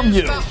life from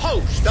you. The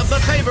host of the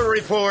Faber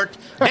Report,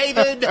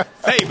 David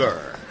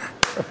Faber.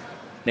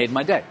 Made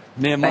my day.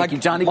 Man, Thank you,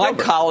 Johnny my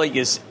Gilbert. colleague.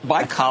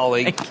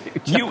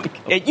 Thank you,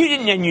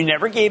 You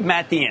never gave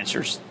Matt the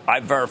answers. I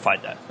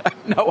verified that.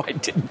 No, I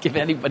didn't give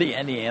anybody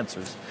any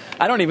answers.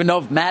 I don't even know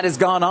if Matt has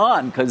gone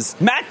on because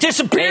Matt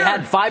disappeared. They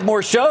had 5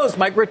 more shows.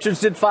 Mike Richards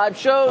did 5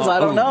 shows. I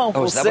don't know.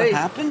 We'll is that see. What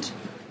happened?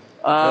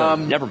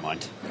 Never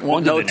mind.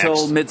 Won't know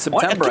till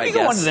mid-September, Can we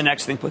go on to the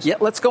next thing, please? Yeah,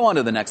 let's go on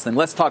to the next thing.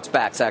 Let's talk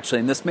SPACs, actually,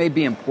 and this may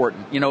be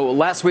important.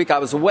 Last week I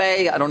was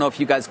away. I don't know if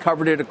you guys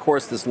covered it. Of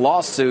course, this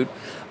lawsuit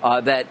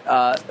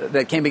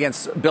that came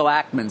against Bill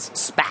Ackman's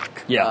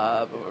SPAC,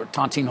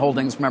 Tontine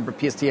Holdings, remember,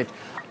 PSTH,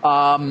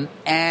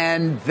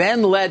 and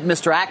then led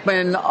Mr.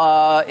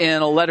 Ackman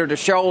in a letter to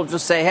shareholders to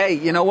say, hey,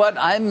 you know what?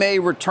 I may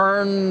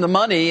return the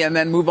money and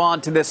then move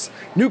on to this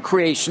new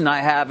creation I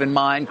have in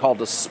mind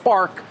called a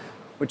SPARC,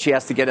 which he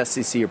has to get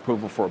SEC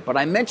approval for. But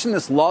I mention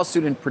this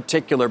lawsuit in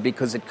particular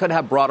because it could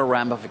have broader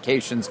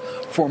ramifications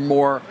for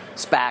more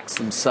SPACs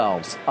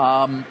themselves.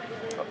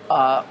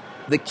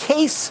 The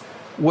case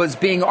was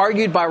being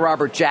argued by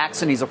Robert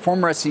Jackson. He's a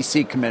former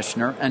SEC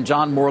commissioner, and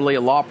John Morley,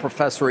 a law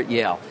professor at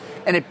Yale.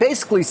 And it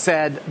basically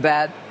said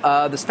that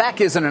the SPAC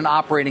isn't an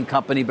operating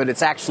company, but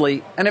it's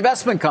actually an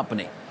investment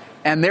company.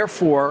 and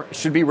therefore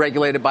should be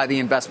regulated by the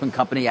Investment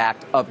Company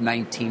Act of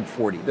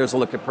 1940. There's a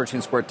look at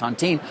Pershing Square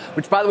Tontine,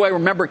 which, by the way,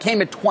 remember,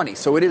 came at 20,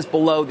 so it is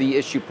below the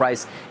issue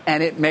price,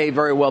 and it may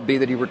very well be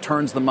that he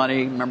returns the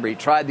money. Remember, he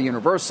tried the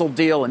Universal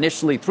deal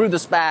initially through the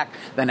SPAC,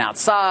 then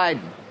outside.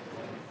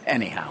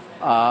 Anyhow.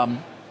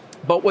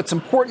 But what's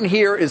important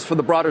here is for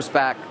the broader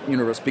SPAC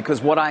universe,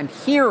 because what I'm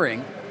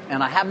hearing,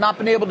 and I have not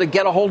been able to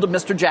get a hold of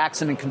Mr.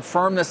 Jackson and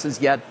confirm this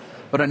as yet,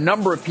 but a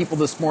number of people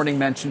this morning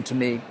mentioned to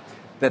me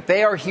that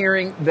they are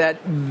hearing that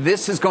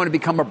this is going to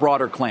become a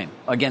broader claim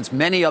against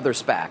many other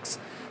SPACs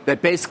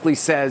that basically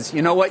says,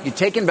 you know what, you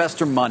take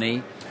investor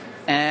money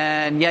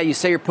and, yeah, you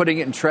say you're putting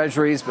it in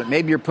treasuries, but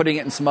maybe you're putting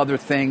it in some other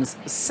things.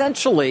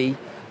 Essentially,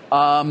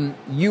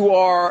 you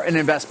are an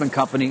investment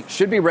company,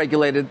 should be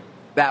regulated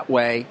that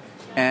way.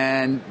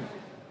 And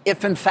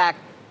if, in fact,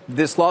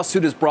 this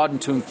lawsuit is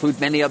broadened to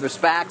include many other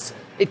SPACs,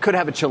 it could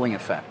have a chilling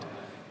effect.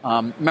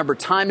 Remember,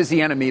 time is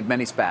the enemy of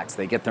many SPACs.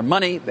 They get their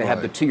money. They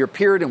have the 2-year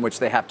period in which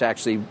they have to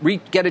actually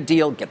get a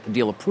deal, get the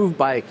deal approved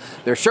by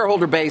their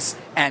shareholder base,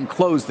 and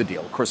close the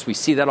deal. Of course, we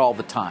see that all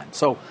the time.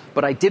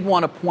 But I did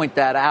want to point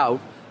that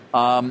out.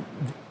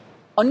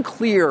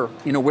 Unclear,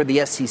 where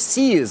the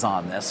SEC is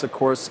on this. Of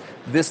course,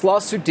 this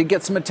lawsuit did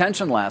get some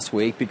attention last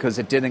week because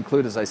it did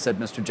include, as I said,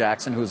 Mr.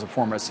 Jackson, who is a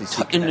former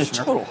SEC commissioner. And a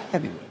total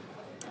heavyweight.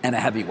 And a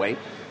heavyweight.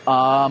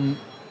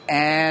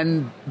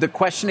 And the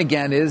question,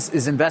 again,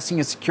 is investing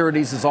in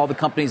securities is all the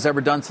company's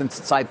ever done since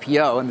its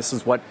IPO, and this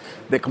is what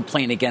the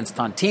complaint against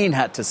Tontine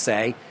had to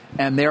say,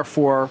 and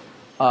therefore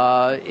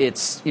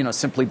it's,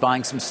 simply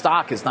buying some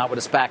stock is not what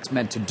a SPAC's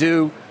meant to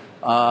do.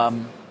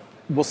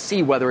 We'll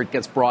see whether it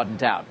gets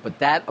broadened out, but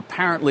that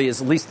apparently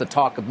is at least the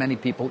talk of many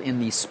people in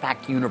the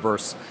SPAC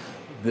universe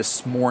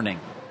this morning,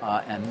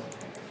 and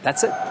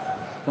that's it.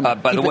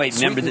 By the way,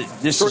 remember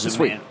that this is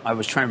a man. I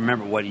was trying to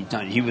remember what he'd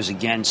done. He was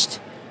against,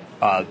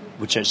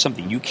 which is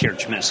something you care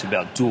tremendously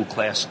about, dual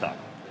class stock.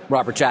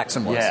 Robert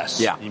Jackson was.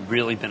 Yes. Yeah. He'd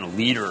really been a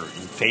leader in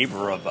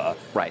favor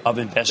of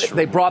investor.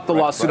 They brought the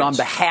lawsuit on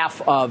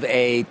behalf of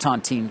a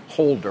Tontine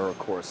holder, of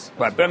course.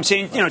 Right. But I'm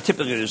saying,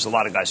 typically there's a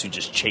lot of guys who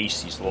just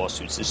chase these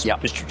lawsuits.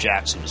 Mr.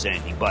 Jackson is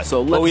anything but.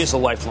 So he is a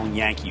lifelong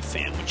Yankee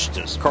fan, which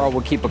does. Carl,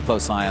 we'll keep a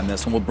close eye on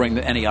this, and we'll bring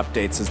any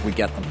updates as we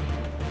get them.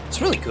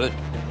 It's really good.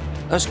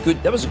 That's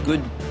good. That was a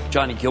good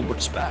Johnny Gilbert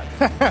SPAC.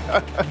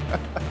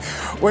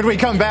 When we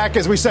come back,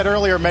 as we said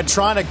earlier,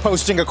 Medtronic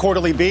posting a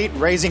quarterly beat,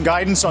 raising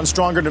guidance on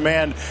stronger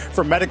demand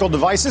for medical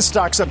devices.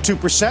 Stocks up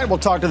 2%. We'll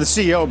talk to the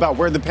CEO about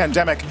where the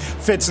pandemic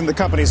fits in the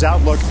company's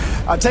outlook.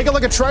 Take a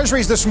look at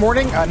Treasuries this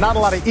morning. Not a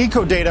lot of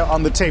eco data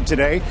on the tape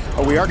today.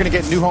 We are going to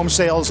get new home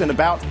sales in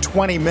about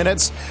 20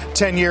 minutes.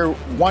 10-year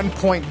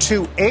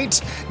 1.28.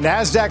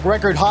 NASDAQ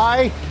record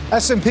high.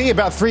 S&P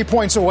about 3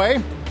 points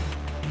away.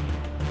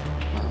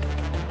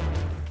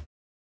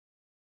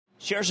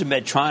 Shares of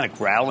Medtronic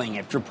rallying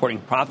after reporting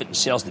profit and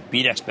sales that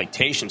beat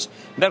expectations.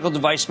 Medical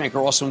device maker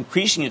also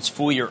increasing its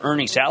full-year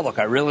earnings outlook.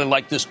 I really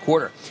like this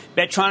quarter.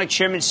 Medtronic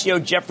Chairman and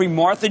CEO Jeffrey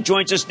Martha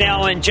joins us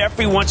now. And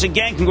Jeffrey, once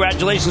again,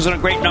 congratulations on a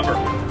great number.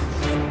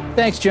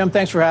 Thanks, Jim.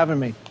 Thanks for having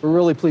me. We're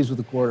really pleased with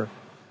the quarter.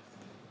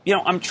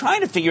 I'm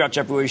trying to figure out,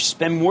 Jeffrey, where you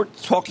spend more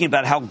talking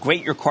about how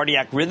great your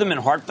cardiac rhythm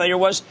and heart failure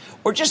was,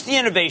 or just the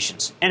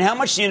innovations, and how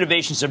much the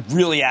innovations have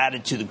really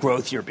added to the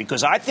growth here.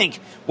 Because I think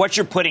what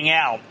you're putting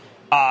out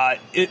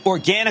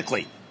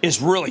organically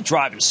is really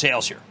driving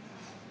sales here.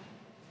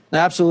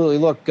 Absolutely.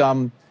 Look,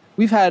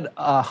 we've had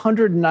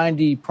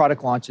 190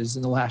 product launches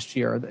in the last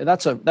year.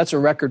 That's a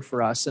record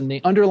for us, and the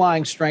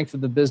underlying strength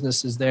of the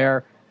business is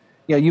there.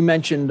 You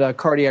mentioned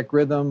cardiac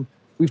rhythm.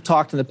 We've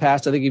talked in the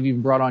past. I think you've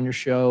even brought on your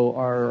show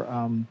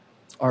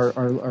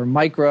our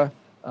Micra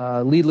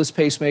leadless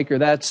pacemaker.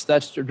 That's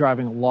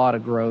driving a lot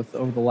of growth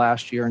over the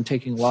last year and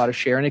taking a lot of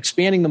share and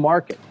expanding the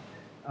market.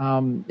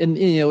 And then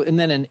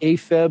in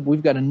AFib,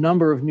 we've got a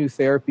number of new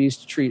therapies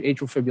to treat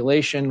atrial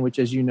fibrillation, which,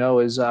 as you know,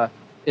 is a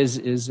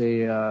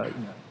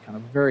kind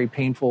of very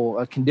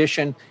painful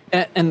condition.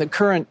 And the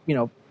current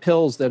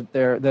pills that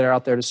are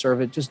out there to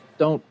serve it just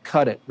don't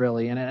cut it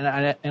really. And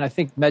I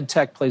think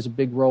MedTech plays a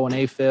big role in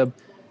AFib,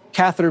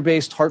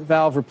 catheter-based heart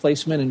valve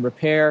replacement and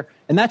repair,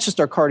 and that's just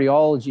our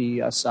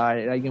cardiology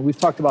side. Again, we've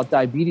talked about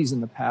diabetes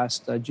in the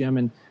past, Jim,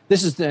 and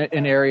this is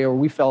an area where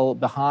we fell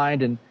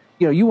behind and.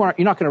 You're not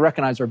going to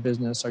recognize our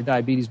business, our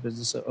diabetes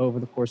business, over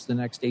the course of the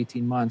next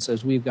 18 months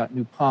as we've got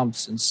new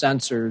pumps and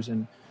sensors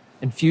and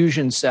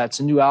infusion sets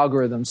and new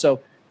algorithms.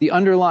 So the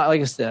underlying,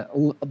 like I said,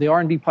 the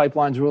R&D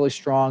pipeline is really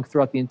strong.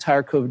 Throughout the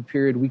entire COVID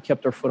period, we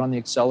kept our foot on the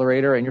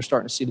accelerator, and you're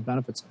starting to see the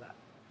benefits of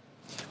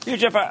that.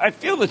 Jeff, I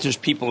feel that there's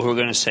people who are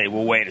going to say,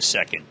 well, wait a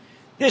second.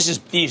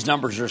 These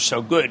numbers are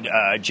so good,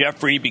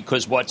 Jeffrey,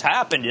 because what's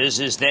happened is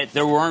that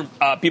there weren't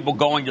people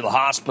going to the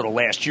hospital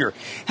last year.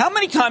 How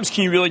many times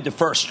can you really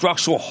defer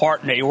structural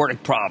heart and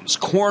aortic problems,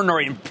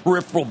 coronary and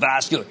peripheral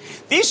vascular?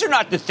 These are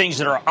not the things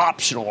that are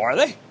optional, are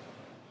they?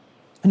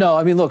 No,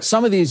 look,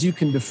 some of these you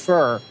can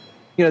defer.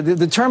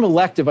 The term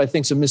elective, I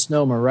think, is a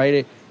misnomer,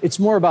 right? It's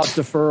more about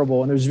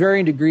deferrable, and there's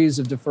varying degrees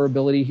of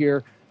deferability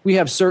here. We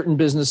have certain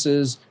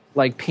businesses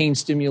like pain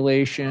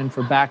stimulation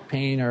for back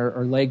pain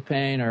or leg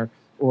pain or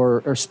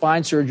or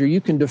spine surgery,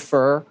 you can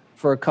defer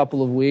for a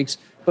couple of weeks.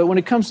 But when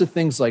it comes to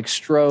things like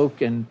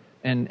stroke and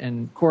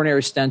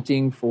coronary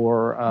stenting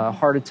for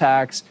heart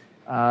attacks,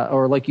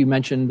 or like you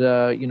mentioned,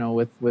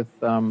 with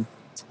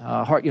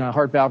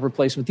heart valve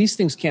replacement, these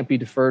things can't be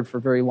deferred for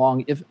very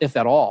long, if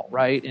at all,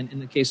 right? And in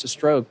the case of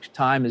stroke,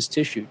 time is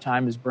tissue,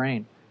 time is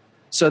brain.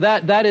 So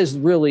that is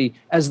really,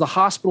 as the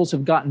hospitals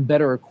have gotten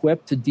better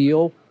equipped to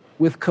deal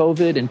with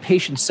COVID and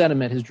patient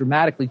sentiment has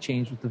dramatically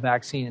changed with the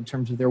vaccine in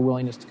terms of their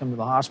willingness to come to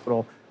the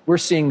hospital, we're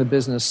seeing the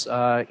business,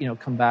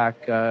 come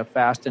back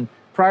fast. And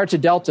prior to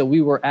Delta,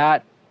 we were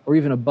at or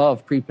even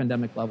above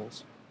pre-pandemic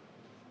levels.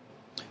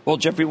 Well,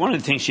 Jeffrey, one of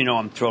the things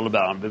I'm thrilled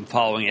about, I've been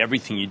following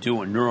everything you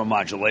do in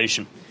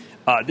neuromodulation.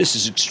 This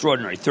is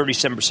extraordinary,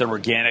 37%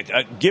 organic.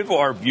 Give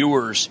our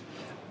viewers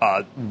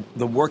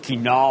the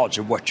working knowledge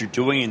of what you're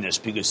doing in this,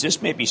 because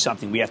this may be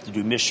something we have to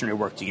do missionary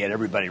work to get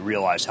everybody to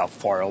realize how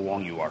far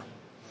along you are.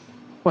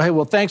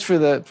 Well, thanks for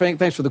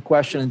the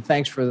question, and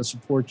thanks for the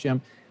support,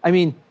 Jim. I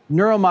mean,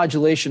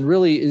 neuromodulation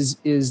really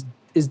is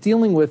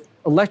dealing with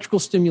electrical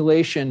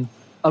stimulation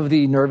of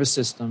the nervous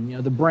system,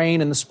 the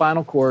brain and the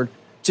spinal cord,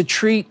 to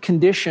treat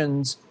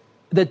conditions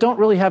that don't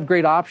really have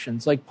great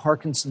options, like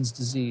Parkinson's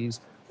disease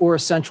or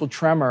essential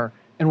tremor.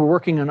 And we're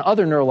working on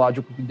other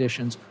neurological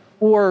conditions,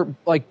 or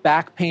like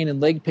back pain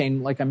and leg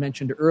pain, like I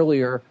mentioned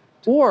earlier,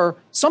 or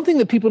something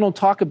that people don't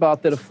talk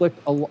about that afflict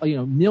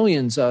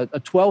millions,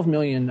 12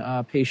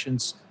 million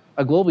patients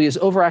globally, is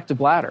overactive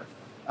bladder.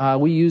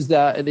 We use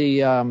the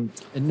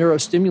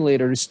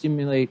neurostimulator to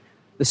stimulate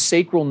the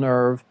sacral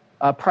nerve,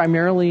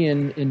 primarily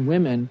in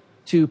women,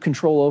 to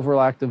control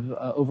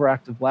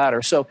overactive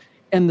bladder. So,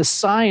 and the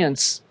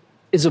science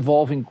is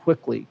evolving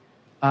quickly,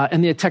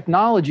 and the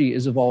technology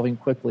is evolving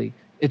quickly.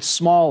 It's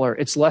smaller,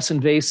 it's less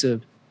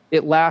invasive,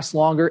 it lasts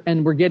longer,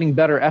 and we're getting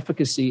better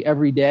efficacy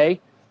every day.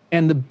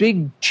 And the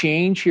big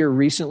change here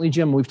recently,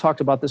 Jim, we've talked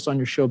about this on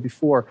your show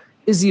before,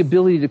 is the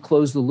ability to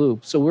close the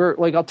loop. So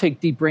I'll take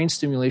deep brain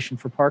stimulation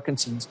for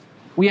Parkinson's.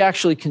 We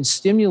actually can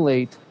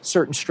stimulate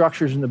certain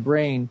structures in the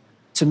brain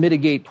to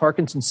mitigate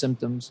Parkinson's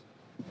symptoms.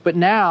 But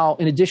now,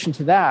 in addition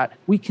to that,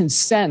 we can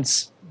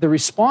sense the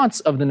response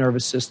of the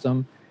nervous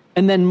system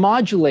and then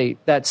modulate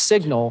that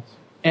signal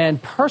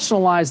and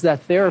personalize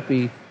that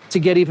therapy to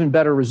get even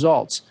better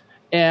results.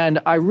 And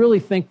I really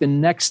think the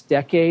next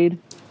decade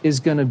is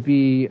going to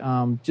be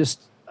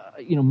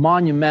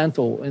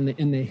monumental in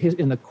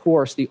the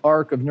course, the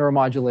arc of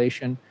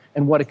neuromodulation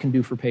and what it can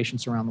do for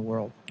patients around the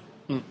world.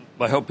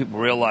 I hope people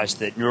realize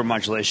that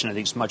neuromodulation, I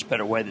think, is a much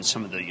better way than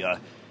some of the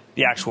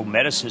actual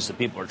medicines that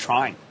people are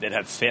trying that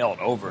have failed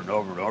over and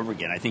over and over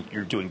again. I think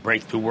you're doing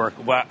breakthrough work.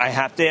 Well, I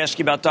have to ask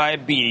you about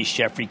diabetes,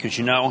 Jeffrey, because,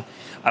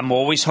 I'm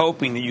always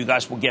hoping that you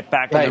guys will get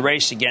back in the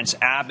race against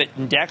Abbott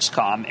and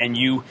Dexcom, and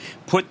you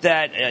put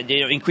that,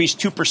 increase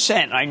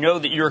 2%. I know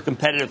that you're a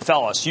competitive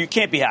fellow, so you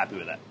can't be happy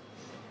with that.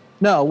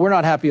 No, we're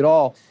not happy at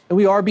all. And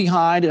we are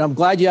behind, and I'm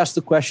glad you asked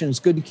the question. It's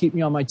good to keep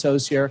me on my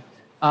toes here.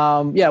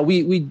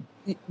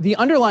 The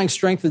underlying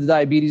strength of the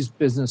diabetes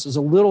business is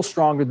a little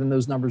stronger than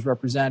those numbers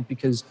represent,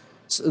 because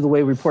the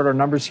way we report our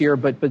numbers here,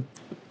 but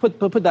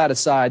put that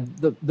aside.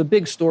 The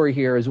big story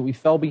here is that we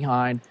fell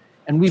behind,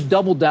 and we've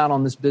doubled down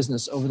on this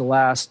business over the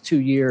last 2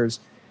 years,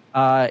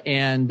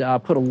 and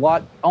put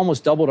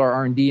almost doubled our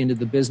R&D into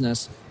the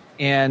business,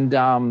 and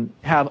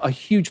have a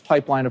huge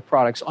pipeline of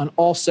products on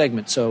all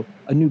segments. So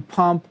a new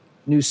pump,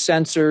 new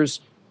sensors,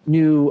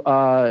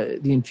 the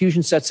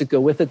infusion sets that go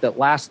with it that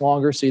last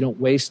longer so you don't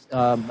waste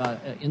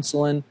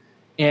insulin.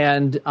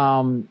 And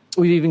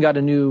we've even got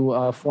a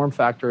new form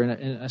factor in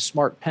a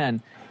smart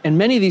pen. And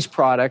many of these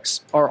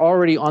products are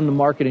already on the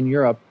market in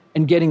Europe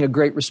and getting a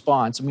great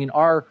response. I mean,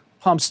 our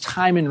pump's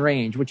time in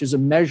range, which is a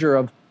measure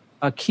of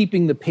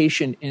keeping the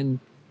patient in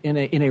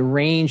a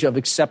range of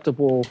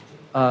acceptable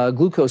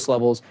glucose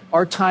levels,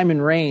 our time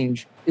in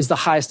range is the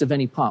highest of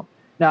any pump.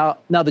 Now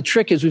the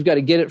trick is we've got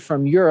to get it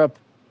from Europe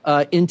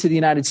into the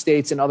United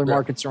States and other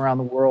markets around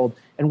the world.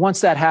 And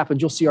once that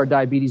happens, you'll see our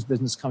diabetes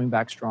business coming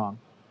back strong.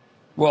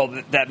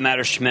 Well, that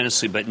matters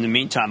tremendously. But in the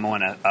meantime, I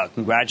want to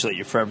congratulate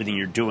you for everything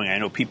you're doing. I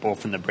know people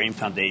from the Brain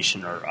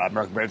Foundation or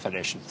American Brain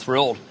Foundation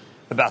thrilled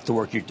about the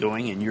work you're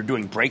doing, and you're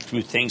doing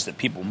breakthrough things that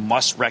people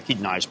must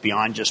recognize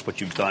beyond just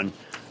what you've done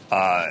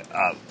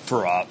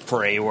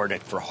for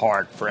aortic, for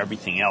heart, for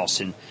everything else.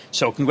 And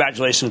so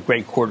congratulations,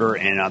 great quarter,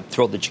 and I'm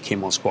thrilled that you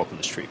came on Squawk on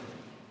the Street.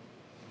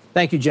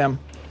 Thank you, Jim.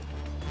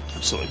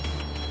 Absolutely.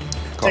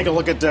 Take a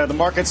look at the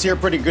markets here.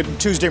 Pretty good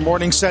Tuesday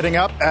morning setting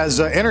up as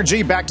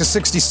energy back to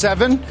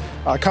 67,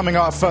 coming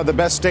off the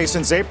best day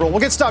since April. We'll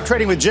get Stop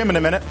Trading with Jim in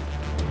a minute.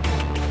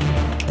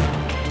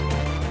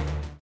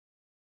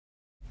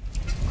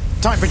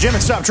 Time for Jim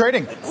and Stop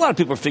Trading. A lot of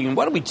people are thinking,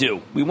 what do we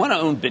do? We want to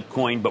own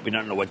Bitcoin, but we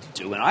don't know what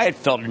to do. And I had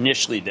felt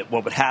initially that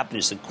what would happen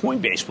is that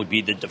Coinbase would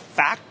be the de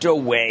facto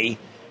way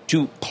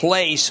to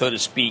play, so to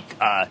speak,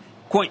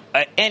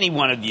 any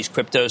one of these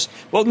cryptos.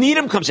 Well,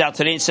 Needham comes out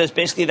today and says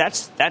basically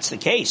that's the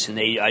case, and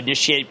they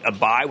initiate a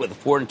buy with a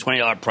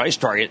 $420 price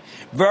target.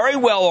 Very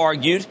well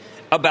argued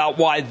about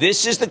why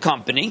this is the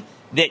company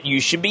that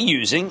you should be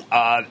using,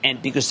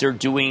 and because they're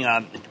doing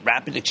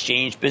rapid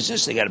exchange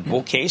business, they got a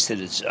bull case that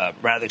is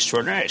rather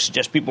extraordinary. I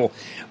suggest people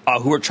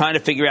who are trying to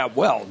figure out,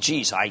 well,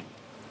 geez,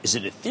 is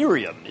it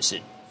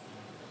Ethereum?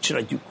 Should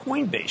I do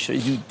Coinbase? Should I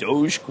do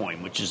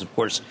Dogecoin, which is, of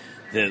course,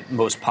 the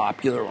most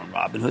popular on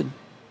Robinhood?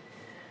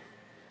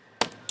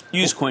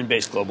 Use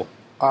Coinbase Global.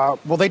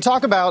 Well, they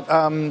talk about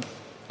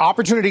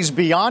opportunities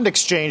beyond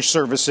exchange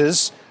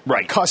services.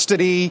 Right.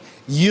 Custody,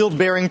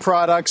 yield-bearing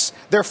products.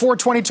 Their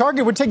 420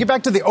 target would take you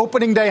back to the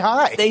opening day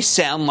high. They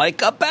sound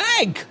like a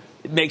bag.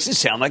 It makes it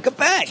sound like a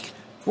bag.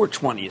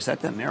 420, is that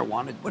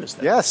marijuana? What is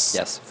that?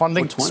 Yes.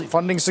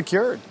 Funding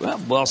secured.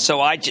 Well, so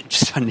I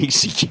just funding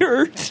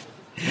secured.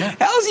 Yeah.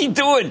 How's he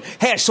doing?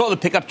 Hey, I saw the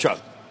pickup truck.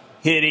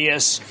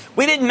 Hideous.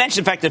 We didn't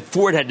mention the fact that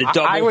Ford had to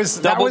double that was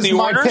the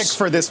my orders. pick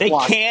for this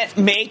block. They can't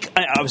make.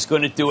 I was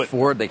going to do it.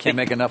 Ford, they can't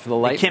make enough of the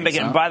Lightning. They can't make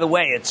it. And by the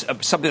way, it's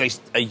something like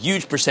a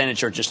huge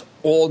percentage are just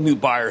all new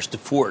buyers to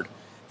Ford.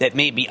 That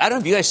may be. I don't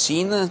know if you guys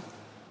seen the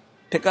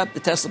pickup,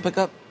 the Tesla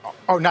pickup.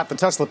 Oh, not the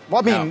Tesla.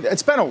 Well, I mean,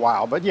 It's been a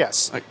while, but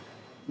yes,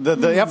 the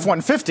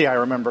F-150 I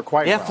remember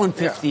quite well. The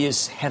F-150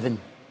 is heaven.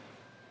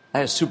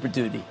 That is Super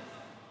Duty,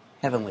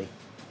 heavenly.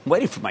 I'm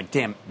waiting for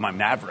my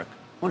Maverick.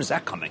 When is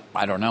that coming?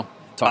 I don't know.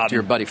 Talk to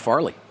your buddy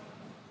Farley.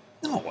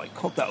 No, I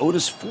called the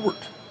Otis Ford.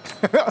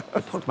 I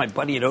talked to my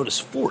buddy at Otis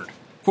Ford,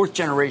 4th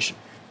generation.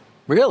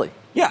 Really?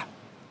 Yeah.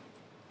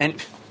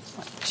 And,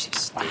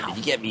 geez, David,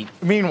 you get me.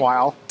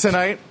 Meanwhile,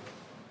 tonight,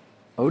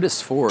 Otis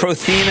Ford.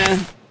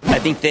 Prothena, I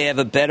think they have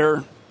a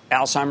better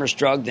Alzheimer's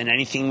drug than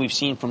anything we've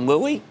seen from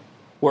Lilly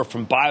or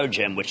from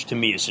Biogen, which to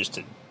me is just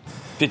a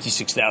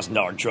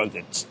 $56,000 drug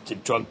that's a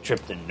drug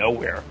trip to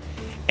nowhere.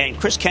 And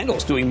Chris Kendall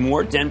is doing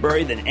more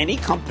Denbury than any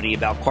company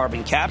about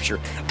carbon capture.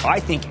 I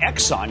think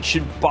Exxon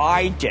should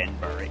buy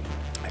Denbury.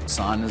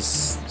 Exxon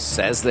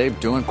says they're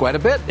doing quite a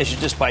bit. They should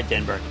just buy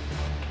Denbury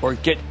or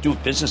do a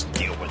business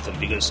deal with them,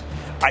 because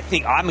I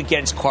think I'm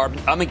against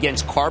carbon. I'm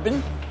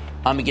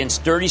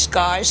against dirty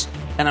skies,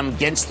 and I'm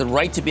against the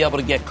right to be able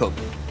to get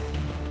COVID.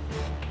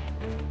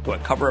 Do I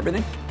cover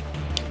everything?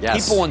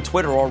 Yes. People on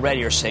Twitter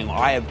already are saying, well,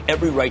 I have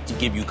every right to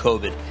give you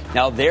COVID.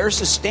 Now, there's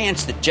a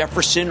stance that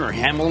Jefferson or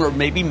Hamlin or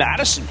maybe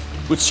Madison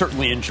would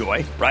certainly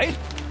enjoy, right?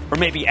 Or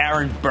maybe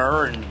Aaron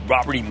Burr and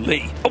Robert E.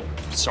 Lee. Oh,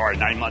 sorry,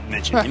 not even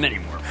mentioning him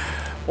anymore.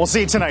 We'll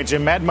see you tonight,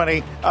 Jim. Mad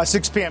Money,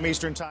 6 p.m.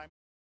 Eastern Time.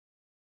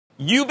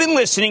 You've been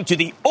listening to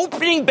the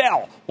opening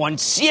bell on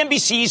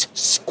CNBC's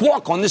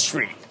Squawk on the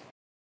Street.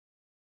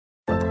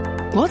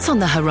 What's on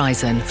the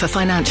horizon for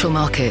financial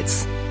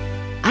markets?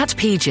 At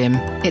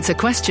PGIM, it's a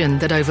question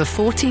that over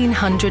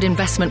 1,400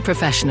 investment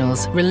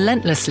professionals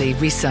relentlessly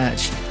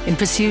research in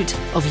pursuit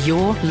of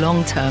your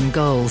long-term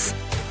goals.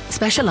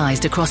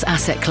 Specialized across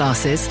asset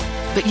classes,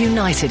 but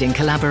united in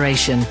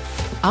collaboration,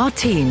 our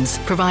teams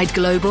provide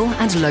global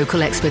and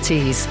local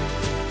expertise.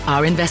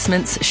 Our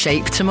investments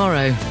shape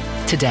tomorrow,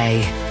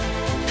 today.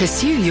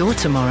 Pursue your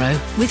tomorrow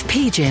with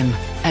PGIM,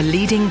 a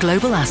leading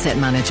global asset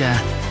manager.